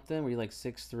 6 something? Were you like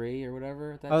 6'3" or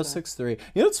whatever at that I was time? 6'3".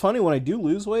 You know what's funny? When I do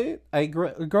lose weight, I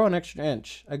grow an extra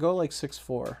inch. I go like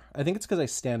 6'4". I think it's because I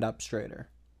stand up straighter.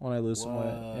 when I lose some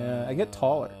weight. Yeah, I get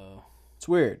taller. It's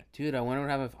weird. Dude, I wonder what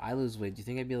happens if I lose weight. Do you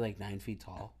think I'd be like 9 feet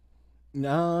tall?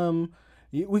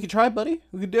 We could try, buddy.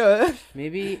 We could do it.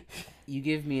 Maybe you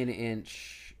give me an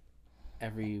inch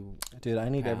every. Dude, I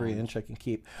need pound. every inch I can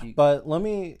keep. But let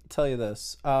me tell you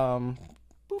this.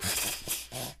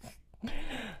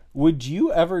 Would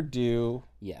you ever do?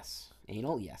 Yes.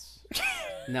 Anal? Yes.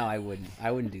 No, I wouldn't.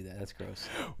 I wouldn't do that. That's gross.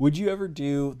 Would you ever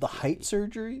do the height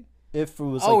surgery if it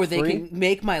was where free? they can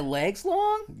make my legs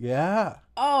long? Yeah.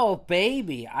 Oh,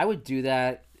 baby, I would do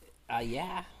that.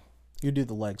 Yeah. You do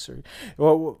the leg surgery.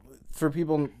 Well, for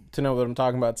people to know what I'm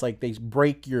talking about, it's like they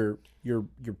break your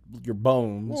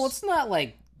bones. Well, it's not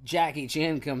like Jackie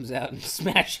Chan comes out and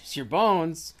smashes your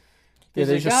bones. Yeah,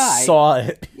 There's they a just guy. saw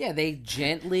it. Yeah, they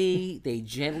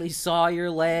gently saw your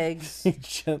legs.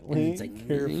 Gently, it's like,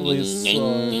 carefully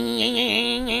saw.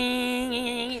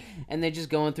 And they're just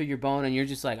going through your bone, and you're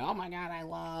just like, oh my god, I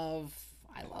love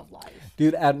life.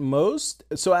 Dude, at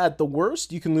the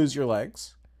worst, you can lose your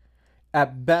legs.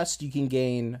 At best, you can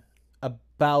gain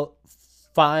about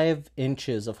 5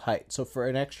 inches of height. So for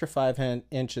an extra 5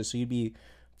 inches, so you'd be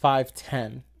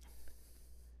 5'10".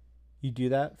 You do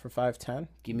that for 5'10"?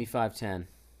 Give me 5'10".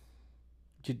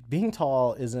 Dude, being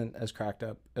tall isn't as cracked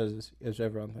up as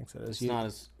everyone thinks it is.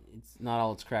 It's not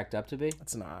all it's cracked up to be.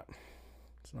 It's not.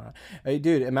 Hey,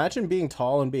 dude, imagine being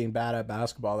tall and being bad at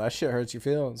basketball. That shit hurts your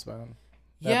feelings, man.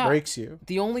 That breaks you.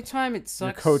 The only time it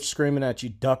sucks. Your coach screaming at you,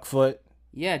 duck foot.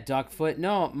 Yeah, duck foot.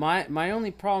 No, my only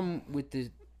problem with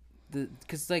the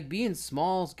because like being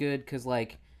small is good because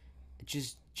like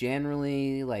just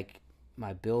generally like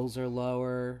my bills are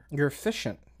lower. You're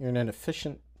efficient. You're an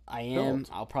efficient. I am. build.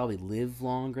 I'll probably live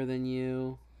longer than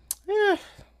you. Yeah.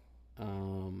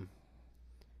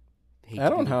 Hate I to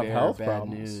don't be the have bearer health of bad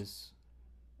problems. news.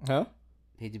 Huh?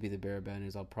 Hate to be the bearer of bad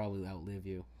news. I'll probably outlive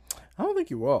you. I don't think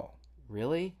you will.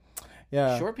 Really?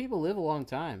 Yeah. Short people live a long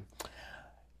time.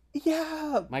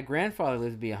 Yeah. My grandfather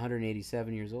lived to be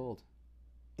 187 years old.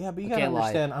 Yeah, but you gotta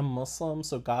understand, I'm Muslim,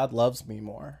 so God loves me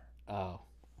more. Oh.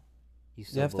 You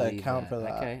have to account for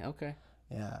that. Okay.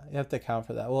 Yeah, you have to account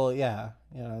for that. Well, yeah,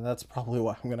 that's probably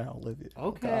why I'm gonna outlive you.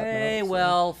 Okay,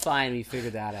 well, fine, we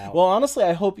figured that out. Well, honestly,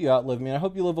 I hope you outlive me. I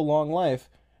hope you live a long life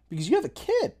because you have a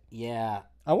kid. Yeah.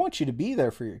 I want you to be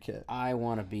there for your kid. I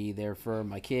want to be there for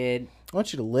my kid. I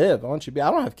want you to live. I want you to be.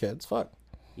 I don't have kids. Fuck.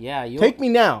 Yeah, take me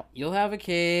now. You'll have a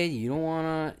kid. You don't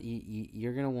wanna.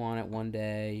 You're gonna want it one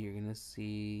day. You're gonna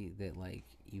see that like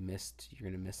you missed. You're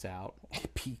gonna miss out.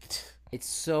 It peaked. It's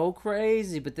so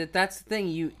crazy, but that's the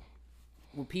thing.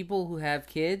 When people who have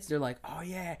kids, they're like, "Oh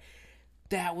yeah,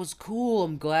 that was cool.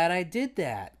 I'm glad I did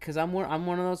that." Because I'm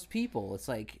one of those people. It's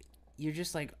like you're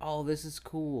just like, "Oh, this is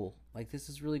cool. Like this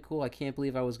is really cool. I can't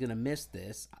believe I was gonna miss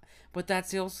this." But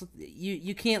that's also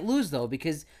you can't lose though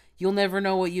because you'll never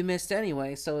know what you missed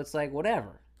anyway. So it's like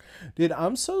whatever. Dude,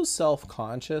 I'm so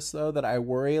self-conscious though that I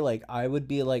worry like I would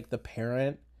be like the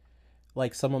parent,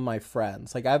 like some of my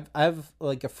friends. Like I've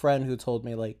like a friend who told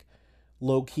me like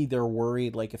low key they're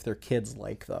worried like if their kids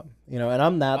like them, and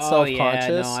I'm that self-conscious.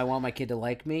 Yeah, no, I want my kid to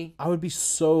like me. I would be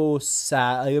so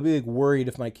sad. I'd be like worried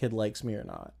if my kid likes me or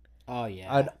not. Oh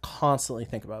yeah. I'd constantly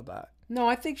think about that. No,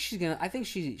 I think she's gonna. I think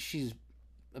she's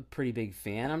a pretty big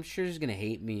fan. I'm sure she's gonna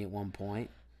hate me at one point.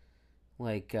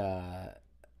 Like, it's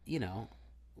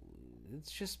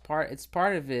just part. It's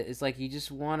part of it. It's like you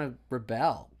just want to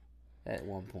rebel at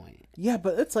one point. Yeah,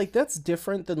 but it's like that's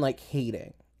different than like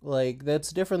hating. Like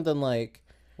that's different than like.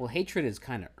 Well, hatred is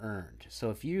kind of earned. So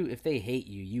if they hate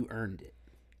you, you earned it.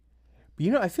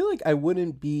 But I feel like I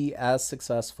wouldn't be as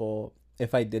successful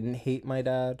if I didn't hate my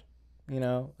dad.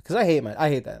 Because I hate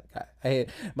that guy.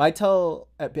 I tell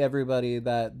everybody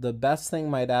that the best thing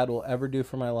my dad will ever do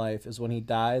for my life is when he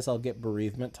dies, I'll get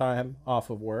bereavement time off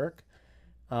of work.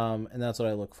 And that's what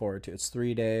I look forward to. It's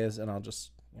 3 days and I'll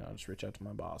just reach out to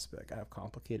my boss, be like, I have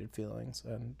complicated feelings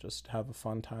and just have a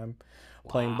fun time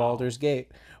playing Baldur's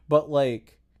Gate. But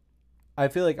like, I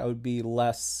feel like I would be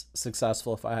less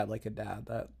successful if I had like a dad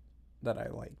that I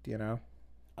liked,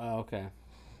 Oh, okay.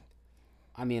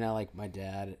 I mean, I like my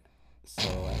dad.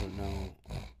 So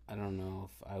I don't know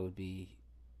if I would be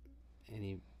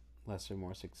any less or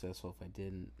more successful if I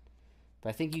didn't. But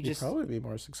I think you'd probably be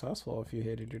more successful if you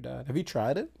hated your dad. Have you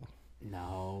tried it?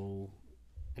 No.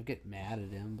 I get mad at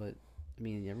him, but I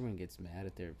mean, everyone gets mad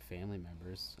at their family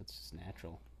members. It's just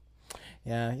natural.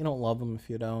 Yeah, you don't love them if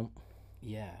you don't.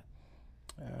 Yeah.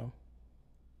 Yeah.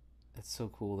 It's so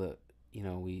cool that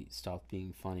we stopped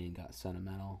being funny and got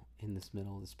sentimental in this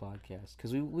middle of this podcast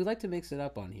because we like to mix it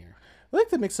up on here. We like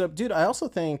to mix it up, dude. I also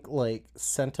think like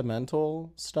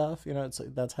sentimental stuff. It's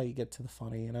like that's how you get to the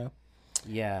funny.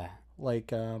 Yeah.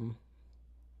 Like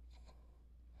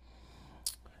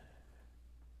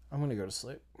I'm gonna go to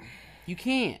sleep. You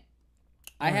can't.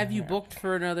 I have you booked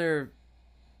for another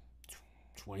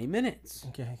 20 minutes.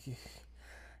 Okay.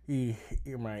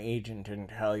 My agent didn't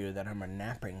tell you that I'm a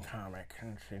napping comic.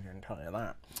 She didn't tell you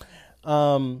that.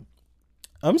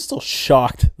 I'm still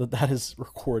shocked that is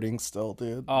recording still,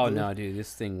 dude. Oh, no, dude.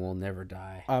 This thing will never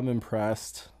die. I'm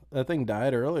impressed. That thing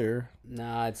died earlier.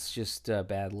 Nah, it's just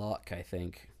bad luck, I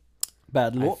think.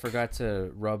 Bad luck? I forgot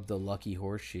to rub the lucky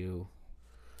horseshoe.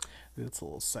 It's a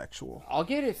little sexual. I'll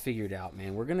get it figured out,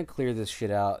 man. We're going to clear this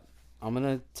shit out. I'm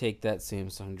going to take that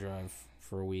Samsung drive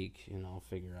for a week, and I'll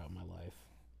figure out my life.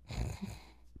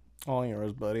 All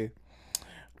yours, buddy.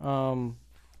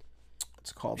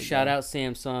 It's called Shout out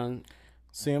Samsung.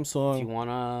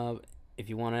 If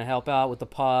you wanna help out with the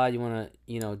pod, you wanna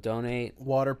donate.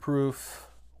 Waterproof.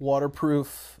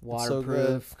 So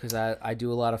good. Because I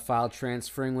do a lot of file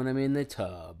transferring when I'm in the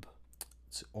tub.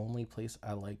 It's the only place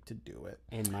I like to do it.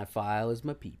 And my file is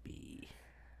my pee-pee.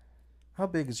 How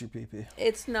big is your pee-pee?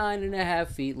 It's 9.5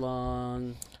 feet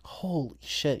long. Holy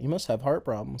shit! You must have heart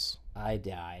problems. I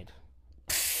died.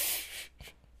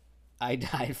 I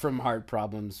died from heart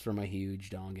problems from a huge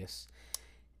dongus.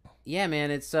 Yeah,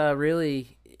 man, it's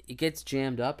really, it gets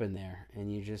jammed up in there,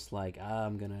 and you're just like,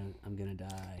 I'm gonna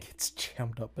die. It's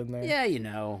jammed up in there. Yeah, you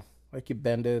know, like you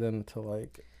bend it into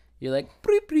like. You're like,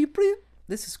 bleep, bleep, bleep.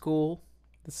 This is cool.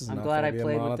 This is. I'm not glad I be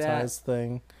played a monetized with that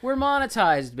thing. We're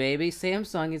monetized, baby.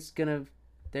 Samsung is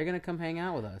they're gonna come hang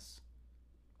out with us.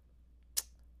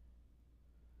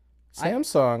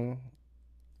 Samsung,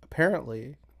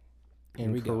 apparently,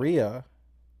 in Korea,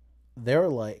 they're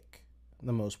like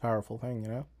the most powerful thing, you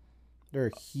know? They're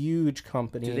a huge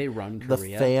company. Do they run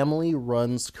Korea? The family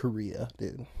runs Korea,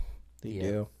 dude. They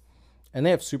do. And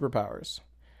they have superpowers.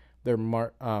 They're I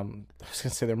was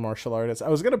gonna say they're martial artists. I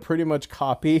was gonna pretty much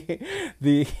copy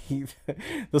the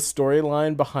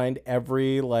storyline behind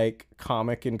every like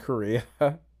comic in Korea.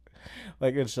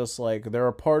 Like it's just like they're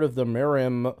a part of the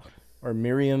Miriam,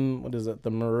 what is it? The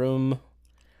Marumba,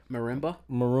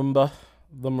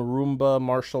 the Marumba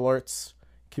martial arts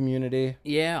community.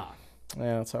 Yeah.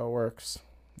 Yeah, that's how it works.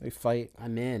 They fight.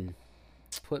 I'm in.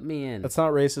 Put me in. That's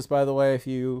not racist, by the way. If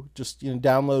you just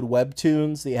download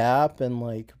Webtoons, the app, and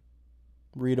like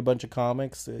read a bunch of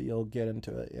comics, you'll get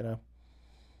into it.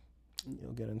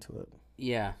 You'll get into it.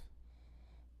 Yeah.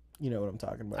 You know what I'm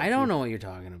talking about. I don't know what you're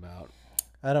talking about.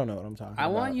 I don't know what I'm talking about. I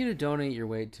want you to donate your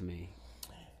weight to me.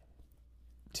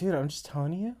 Dude, I'm just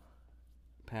telling you.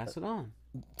 Pass it on.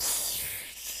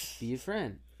 Be a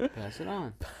friend. Pass it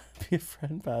on. Be a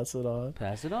friend. Pass it on.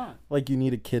 Pass it on. Like you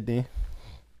need a kidney.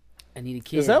 I need a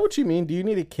kid. Is that what you mean? Do you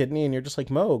need a kidney? And you're just like,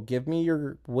 Mo, give me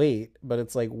your weight. But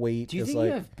it's like weight. Do you think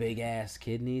you have big ass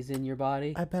kidneys in your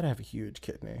body? I bet I have a huge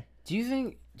kidney. Do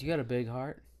you got a big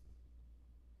heart?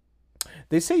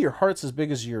 They say your heart's as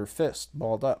big as your fist,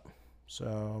 balled up.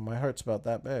 So my heart's about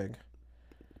that big.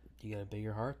 You got a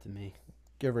bigger heart than me.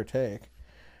 Give or take.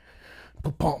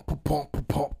 How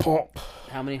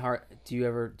many heart do you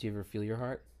ever feel your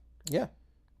heart? Yeah.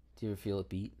 Do you ever feel it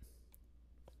beat?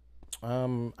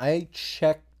 I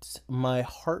checked my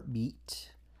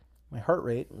heartbeat. My heart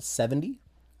rate was 70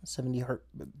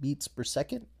 heartbeats per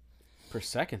second. Per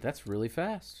second? That's really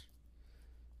fast.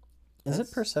 Is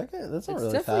it per second? That's not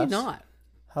really fast. It's definitely not.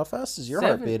 How fast is your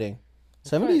heart beating?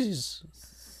 70 is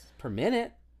per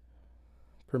minute.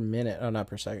 Per minute. Oh, not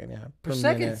per second. Yeah. Per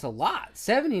second, it's a lot.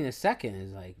 70 in a second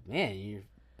is like, man, you're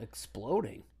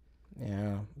exploding.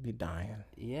 Yeah, be dying.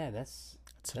 Yeah, that's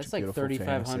like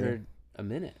 3,500 a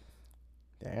minute.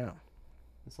 Damn.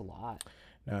 That's a lot.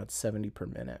 No, it's 70 per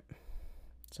minute.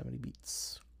 70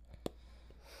 beats.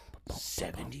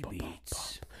 70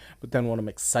 beats. But then when I'm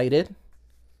excited,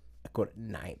 I go to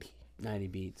 90. 90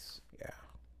 beats. Yeah.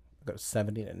 I go to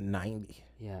 70 to 90.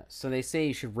 Yeah. So they say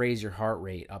you should raise your heart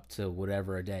rate up to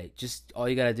whatever a day. Just all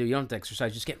you got to do, you don't have to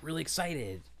exercise, just get really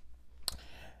excited.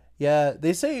 Yeah,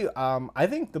 they say, I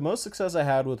think the most success I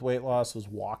had with weight loss was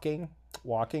walking.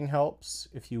 Walking helps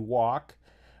if you walk.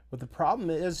 But the problem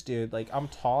is, dude, like I'm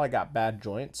tall, I got bad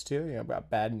joints too. I've got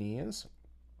bad knees.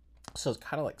 So it's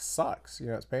kind of like sucks.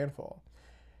 It's painful.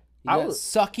 You got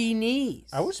sucky knees.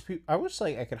 I wish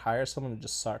like I could hire someone to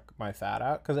just suck my fat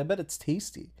out because I bet it's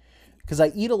tasty. Because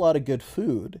I eat a lot of good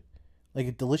food, like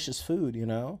a delicious food,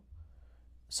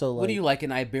 So like, what do you like, an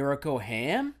Iberico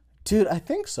ham? Dude, I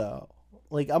think so.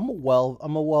 Like I'm a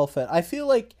well fed. I feel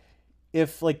like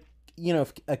if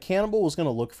if a cannibal was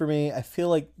gonna look for me, I feel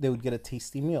like they would get a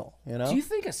tasty meal. Do you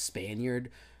think a Spaniard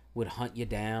would hunt you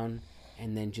down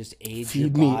and then just age Feed your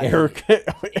me body.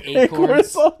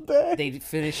 acorns all day. They'd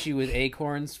finish you with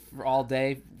acorns for all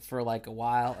day for like a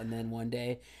while, and then one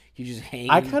day you just hang.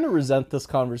 I kind of resent this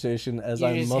conversation as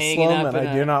You're I'm just Muslim hanging up and in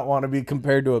I do a- not want to be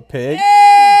compared to a pig.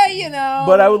 You know.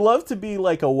 But I would love to be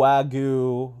like a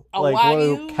wagyu, A like wagyu?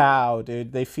 little cow,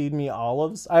 dude. They feed me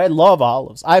olives. I love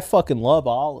olives. I fucking love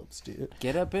olives, dude.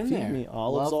 Get up in Feed there. me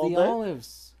olives Love all the day.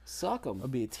 olives. Suck them.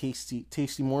 That'd be a tasty,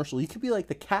 tasty morsel. You could be like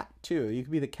the cat too. You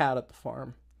could be the cat at the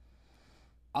farm.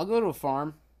 I'll go to a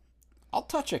farm. I'll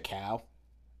touch a cow.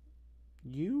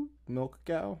 You milk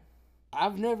a cow?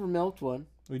 I've never milked one.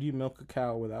 Would you milk a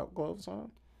cow without gloves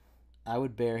on? I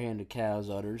would barehand a cow's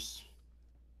udders.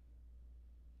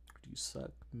 Do you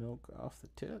suck milk off the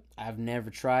tip? I've never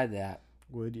tried that.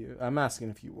 Would you? I'm asking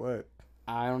if you would.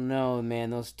 I don't know, man.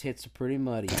 Those tits are pretty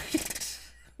muddy.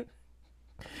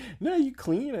 No, you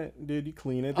clean it, dude. You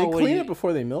clean it. They Oh, what, clean you- it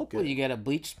before they milk it. What, you got a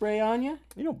bleach spray on you?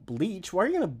 You know, bleach. Why are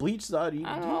you gonna bleach that? I don't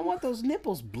know. I want those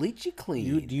nipples bleachy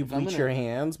clean. Do you If I'm bleach gonna- your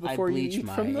hands before I you bleach eat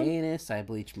my from them? anus. I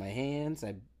bleach my hands.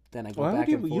 Then I go Why back would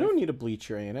you? and forth. You don't need to bleach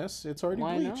your anus. It's already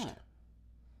Why bleached. not?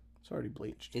 It's already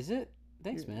bleached. Is it?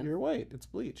 Thanks, man. You're white. It's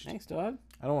bleached. Thanks, dog.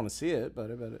 I don't want to see it,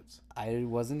 but I bet it's I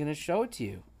wasn't gonna show it to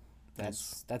you.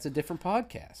 That's a different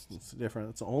podcast. different.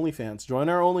 It's OnlyFans. Join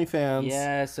our OnlyFans.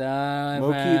 Yes,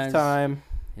 Mo Keith time.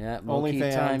 Yeah, Mo Keith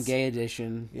OnlyFans. time, gay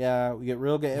edition. Yeah, we get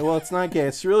real gay. Well, it's not gay.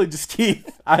 It's really just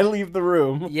Keith. I leave the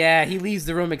room. Yeah, he leaves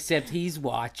the room except he's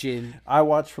watching. I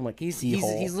watch from like He's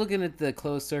keyhole. he's looking at the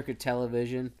closed circuit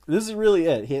television. This is really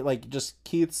it. He like just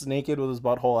Keith's naked with his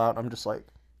butthole out. I'm just like,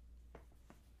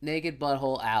 Naked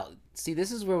butthole out. See,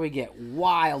 this is where we get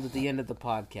wild at the end of the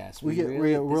podcast. We get this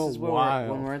real is where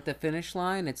wild. when we're at the finish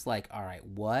line, it's like, all right,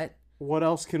 what? what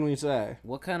else can we say?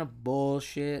 What kind of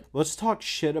bullshit? Let's talk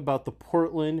shit about the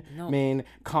Portland, No, Maine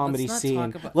comedy let's not scene.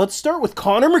 talk about- Let's start with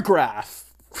Conor McGrath.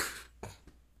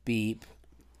 Beep,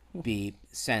 beep,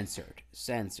 censored.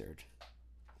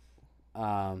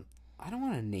 I don't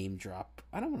want to name drop.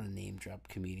 I don't want to name drop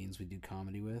comedians we do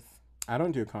comedy with. I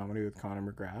don't do comedy with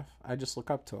Conor McGrath. I just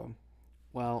look up to him.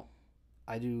 Well,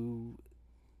 I do,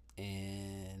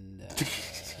 and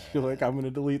You're like, I'm going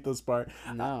to delete this part.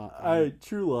 no, I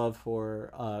true love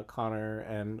for Connor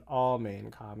and all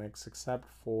Maine comics except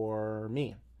for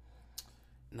me.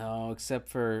 no, except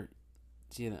for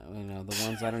you know the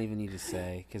ones I don't even need to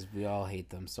say because we all hate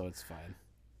them, so it's fine.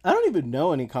 I don't even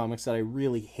know any comics that I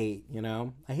really hate, you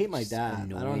know? I hate my Just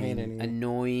dad. I don't hate any.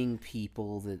 annoying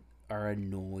people that are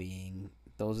annoying.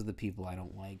 Those are the people I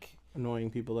don't like. Annoying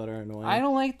people that are annoying. I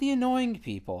don't like the annoying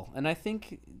people, and I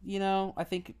think I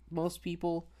think most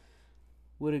people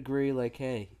would agree. Like,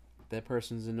 hey, that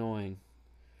person's annoying.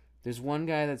 There's one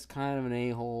guy that's kind of an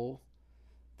a-hole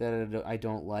that I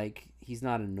don't like. He's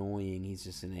not annoying. He's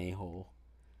just an a-hole.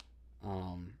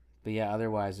 But yeah,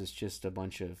 otherwise it's just a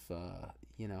bunch of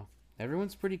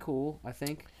everyone's pretty cool. I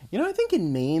think I think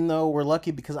in Maine though we're lucky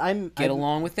because I'm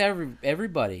along with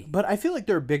everybody. But I feel like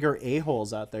there are bigger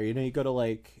a-holes out there. You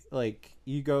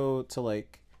go to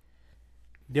like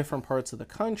different parts of the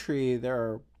country, there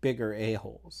are bigger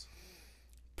a-holes.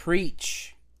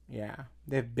 Preach. Yeah,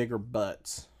 they have bigger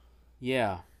butts.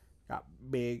 Yeah. Got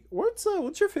big. What's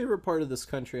your favorite part of this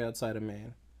country outside of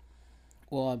Maine?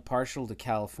 Well, I'm partial to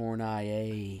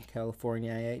California.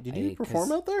 California. Did you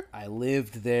perform out there? I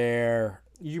lived there.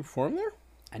 Did you perform there?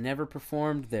 I never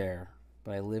performed there,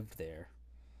 but I lived there.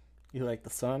 You like the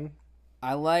sun?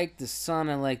 I like the sun.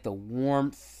 I like the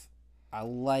warmth. I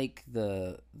like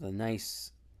the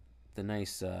nice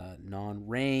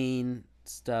non-rain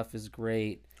stuff is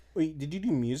great. Wait, did you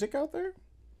do music out there?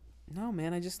 No,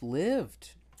 man, I just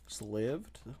lived. Just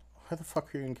lived? Why the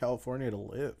fuck are you in California to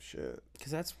live? Shit.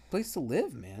 Because that's a place to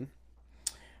live, man.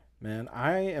 Man,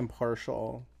 I am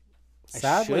partial. I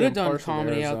Sadly, should have I'm done partial to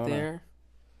comedy out Arizona. there.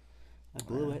 I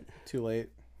blew it. Too late.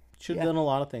 Should have done a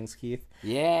lot of things, Keith.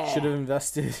 Yeah. Should have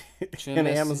invested Should've in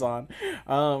invested.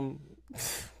 Amazon.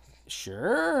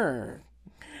 Sure.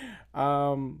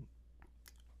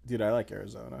 Dude, I like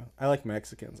Arizona. I like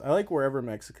Mexicans. I like wherever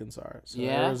Mexicans are. So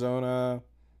Yeah? Arizona,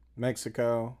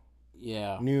 Mexico,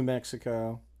 Yeah. New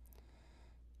Mexico,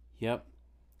 Yep.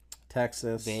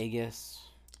 Texas, Vegas.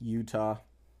 Utah.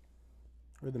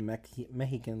 Where are the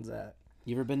Mexicans at?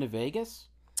 You ever been to Vegas?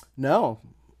 No.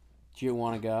 Do you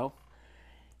want to go?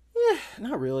 Yeah,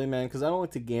 not really, man, because I don't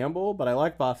like to gamble, but I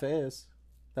like buffets.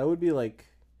 That would be like...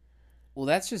 Well,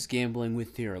 that's just gambling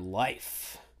with your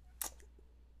life.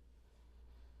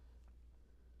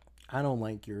 I don't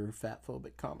like your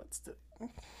fat-phobic comments today.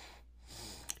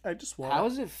 I just want... How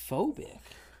is it phobic?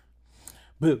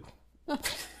 Boo.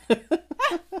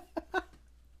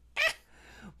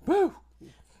 Boo.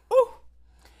 Ooh.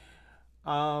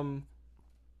 I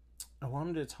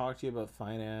wanted to talk to you about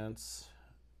finance,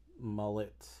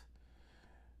 mullet.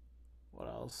 What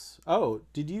else? Oh,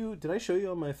 did I show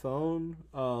you on my phone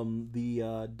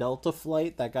the Delta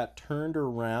flight that got turned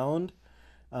around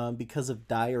because of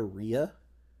diarrhea?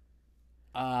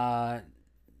 No.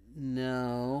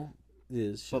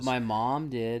 It's just, But my mom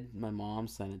did. My mom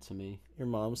sent it to me. Your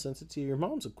mom sent it to you? Your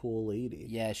mom's a cool lady.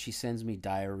 Yeah, she sends me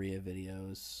diarrhea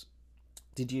videos.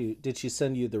 Did she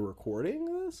send you the recording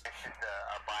of this? It's just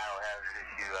a biohazard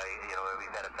issue.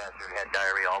 We've had a passenger who had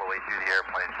diarrhea all the way through the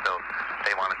airplane, so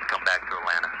they want us to come back to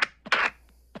Atlanta.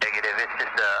 Negative. It's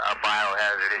just a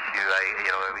biohazard issue.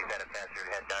 We've had a passenger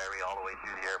who had diarrhea all the way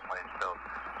through the airplane, so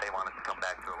they want us to come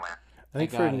back to Atlanta. I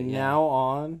think now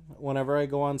on, whenever I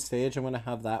go on stage, I'm going to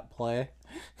have that play.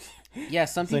 Yeah,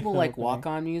 some people like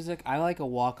walk-on music. I like a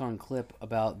walk-on clip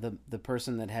about the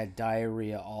person that had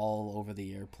diarrhea all over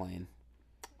the airplane.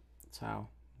 That's how.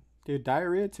 Dude,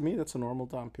 diarrhea, to me, that's a normal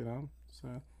dump, you know?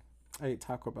 So, I eat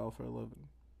Taco Bell for a living.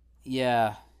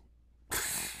 Yeah.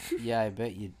 Yeah, I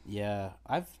bet you... Yeah,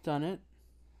 I've done it.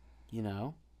 You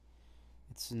know?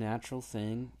 It's a natural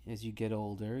thing. As you get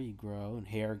older, you grow, and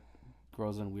hair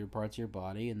grows on weird parts of your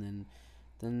body, and then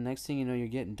the next thing you know, you're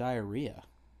getting diarrhea.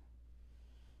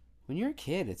 When you're a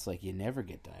kid, it's like you never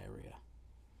get diarrhea.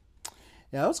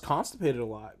 Yeah, I was constipated a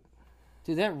lot.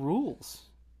 Dude, that rules.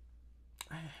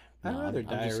 I'd rather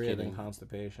diarrhea than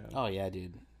constipation. Oh, yeah,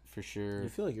 dude. For sure. You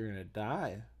feel like you're going to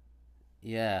die.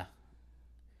 Yeah.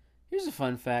 Here's a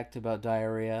fun fact about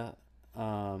diarrhea.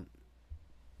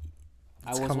 I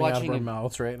was coming watching out of our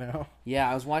mouths right now. Yeah,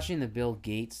 I was watching the Bill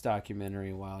Gates documentary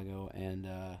a while ago, and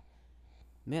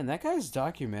man, that guy's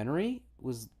documentary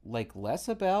was like less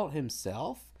about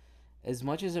himself as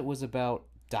much as it was about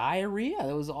diarrhea.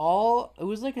 It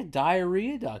was like a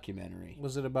diarrhea documentary.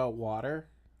 Was it about water?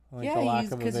 Like yeah, the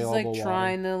lack of because he's available like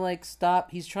trying to stop.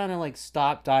 He's trying to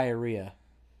stop diarrhea.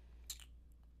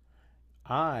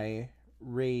 I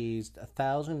raised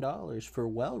 $1,000 for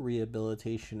well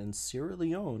rehabilitation in Sierra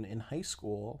Leone in high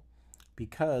school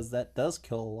because that does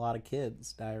kill a lot of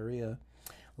kids. Diarrhea.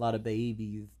 A lot of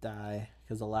babies die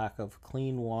because of lack of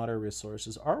clean water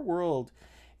resources. Our world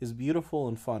is beautiful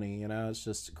and funny, you know, it's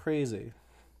just crazy.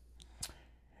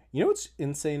 You know what's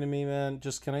insane to me, man?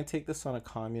 Just can I take this on a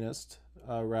communist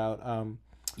route?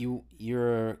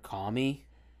 You're a commie?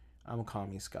 I'm a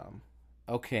commie scum.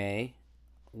 Okay.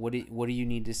 What do you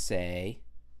need to say?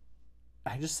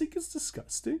 I just think it's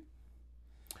disgusting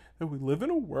that we live in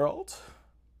a world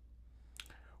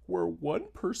where one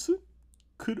person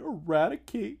could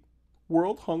eradicate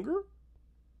world hunger,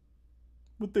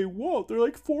 but they won't. They're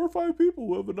like 4 or 5 people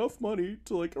who have enough money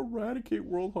to eradicate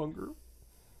world hunger,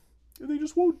 and they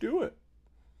just won't do it.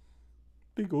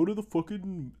 They go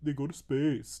to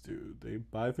space, dude. They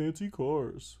buy fancy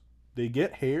cars. They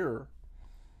get hair.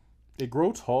 They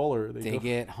grow taller. They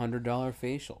get $100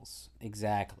 facials.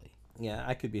 Exactly. Yeah,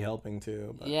 I could be helping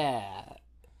too. But... Yeah.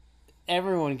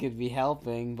 Everyone could be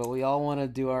helping, but we all want to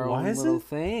do our own little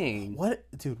thing.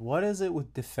 What is it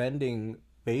with defending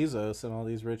Bezos and all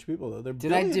these rich people, though? They're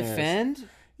Did I defend?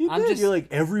 You did. You're like,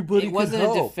 everybody could help. It wasn't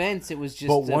a defense. It was just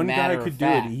but one a matter guy could of do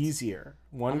fact. it easier.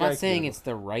 I'm not saying it's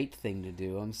the right thing to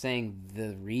do. I'm saying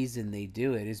the reason they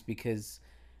do it is because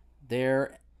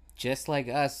they're just like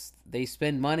us. They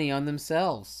spend money on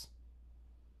themselves.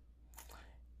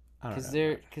 Because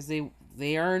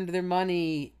they earned their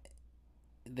money.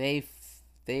 They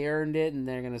earned it, and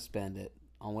they're gonna spend it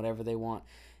on whatever they want,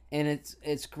 and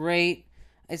it's great.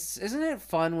 Isn't it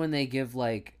fun when they give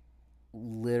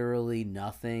literally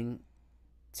nothing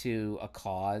to a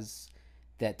cause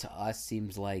that to us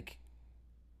seems like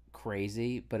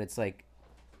crazy, but it's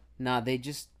they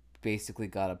just basically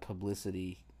got a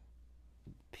publicity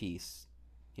piece.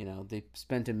 You know, they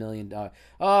spent $1 million.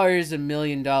 Oh, here's $1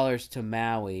 million to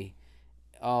Maui.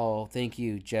 Oh, thank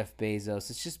you, Jeff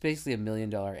Bezos. It's just basically $1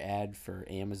 million ad for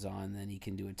Amazon. Then he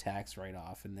can do a tax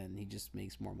write-off, and then he just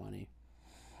makes more money.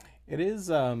 It is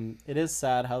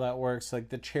sad how that works.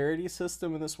 The charity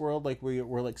system in this world,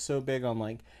 we're so big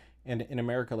on and in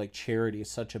America, charity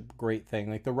is such a great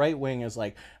thing. The right wing is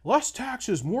less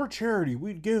taxes, more charity.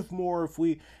 We'd give more if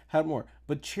we had more.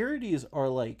 But charities are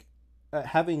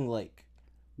having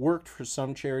worked for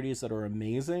some charities that are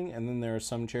amazing, and then there are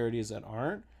some charities that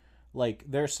aren't.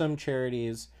 There are some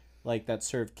charities that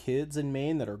serve kids in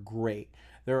Maine that are great.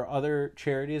 There are other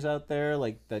charities out there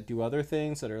that do other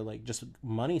things that are just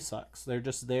money sucks. They're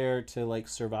just there to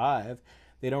survive.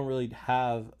 They don't really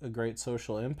have a great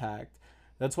social impact.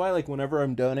 That's why whenever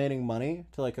I'm donating money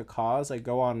to a cause, I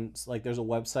go on there's a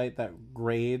website that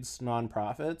grades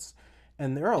nonprofits,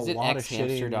 And there are a Is it lot of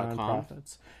shitty xhamster.com?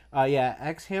 nonprofits.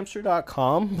 Yeah,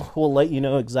 xhamster.com will let you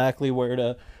know exactly where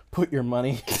to put your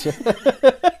money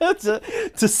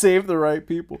to save the right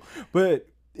people. But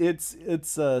it's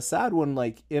a sad one.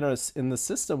 Like in the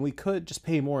system, we could just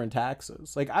pay more in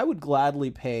taxes. Like I would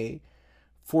gladly pay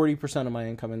 40% of my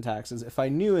income in taxes if I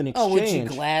knew in exchange. Oh, would you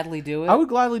gladly do it? I would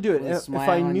gladly do it With a if I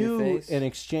smile on your knew face? in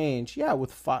exchange. Yeah,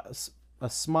 with a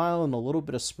smile and a little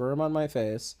bit of sperm on my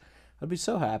face, I'd be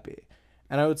so happy.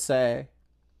 And I would say,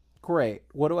 great,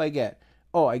 what do I get?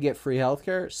 Oh, I get free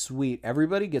healthcare? Sweet.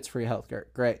 Everybody gets free healthcare.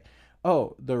 Great.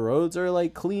 Oh, the roads are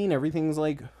like clean. Everything's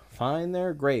like fine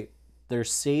there. Great.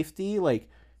 There's safety. Like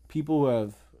people who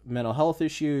have mental health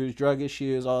issues, drug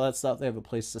issues, all that stuff, they have a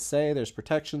place to stay. There's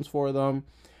protections for them.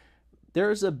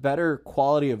 There's a better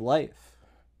quality of life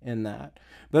in that.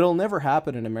 But it'll never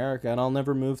happen in America, and I'll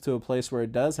never move to a place where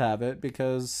it does have it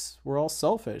because we're all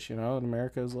selfish, you know? And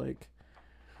America's like,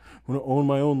 I want to own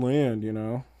my own land, you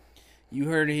know? You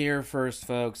heard it here first,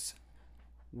 folks.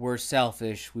 We're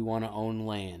selfish. We want to own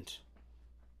land.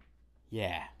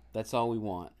 Yeah, that's all we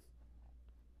want.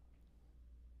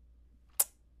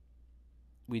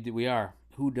 We are.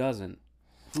 Who doesn't?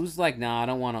 Who's like, nah, I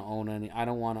don't want to own any. I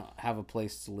don't want to have a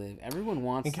place to live. Everyone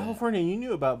wants In California, you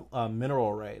knew about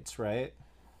mineral rights, right?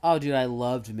 Oh, dude, I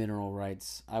loved mineral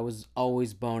rights. I was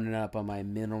always boning up on my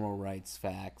mineral rights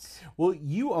facts. Well,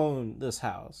 you own this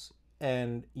house,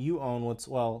 and you own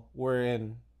we're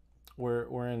in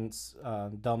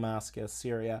Damascus,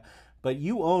 Syria, but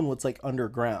you own what's like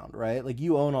underground, right? Like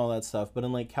you own all that stuff. But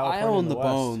in like California, I own the West,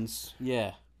 bones.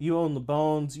 Yeah. You own the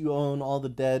bones. You own all the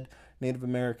dead Native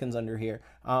Americans under here.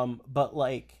 But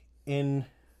like in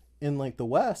like the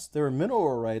West, there are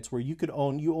mineral rights where you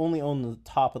only own the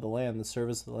top of the land, the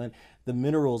surface of the land. The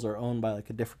minerals are owned by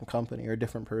like a different company or a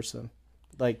different person.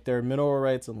 Like there are mineral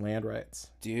rights and land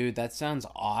rights. Dude, that sounds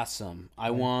awesome.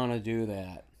 I want to do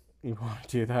that. You want to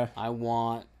do that? I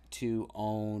want to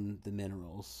own the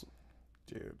minerals.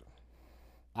 Dude.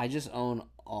 I just own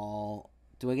all...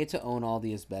 Do I get to own all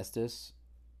the asbestos?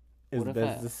 What if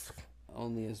Asbestos. I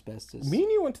own the asbestos? Me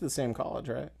and you went to the same college,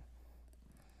 right?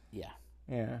 Yeah.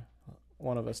 Yeah.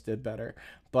 One of us did better.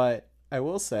 But I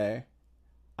will say,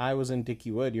 I was in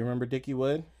Dickey Wood. You remember Dickey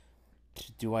Wood?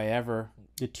 Do I ever?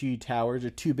 The two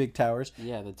big towers.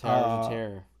 Yeah, the Towers of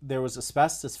Terror. There was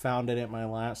asbestos found in it my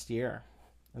last year.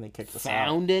 And they kicked us out.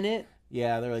 Found in it?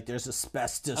 Yeah, they're like, there's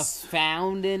asbestos.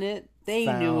 Found in it? They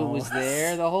knew it was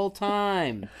there the whole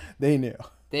time. They knew.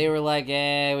 They were like,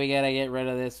 we gotta get rid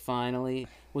of this finally.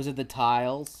 Was it the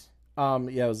tiles?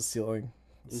 Yeah, it was the ceiling.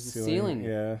 It was the ceiling.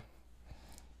 Yeah.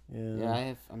 Yeah,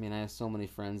 I have so many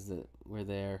friends that were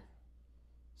there.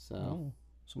 So. Oh,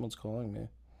 someone's calling me.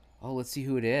 Oh, let's see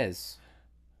who it is.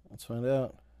 Let's find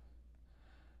out.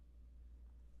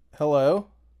 Hello?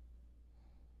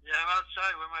 Yeah, I'm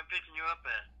outside. Where am I picking you up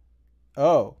at?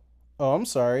 Oh, I'm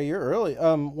sorry. You're early.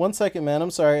 1 second, man.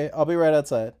 I'm sorry. I'll be right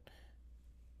outside.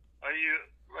 Are you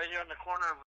right here on the corner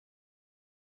of...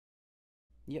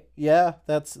 Yep. Yeah,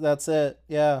 that's it.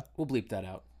 Yeah. We'll bleep that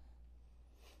out.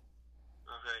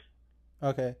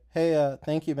 Okay. Okay. Hey,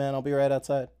 thank you, man. I'll be right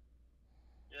outside.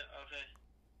 Yeah, okay.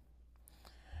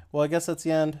 Well, I guess that's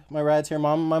the end. My ride's here.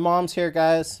 My mom's here,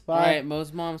 guys. Bye. All right,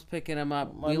 Mo's mom's picking him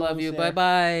up. My we love mom's you. here.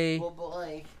 Bye-bye.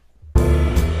 Bye-bye.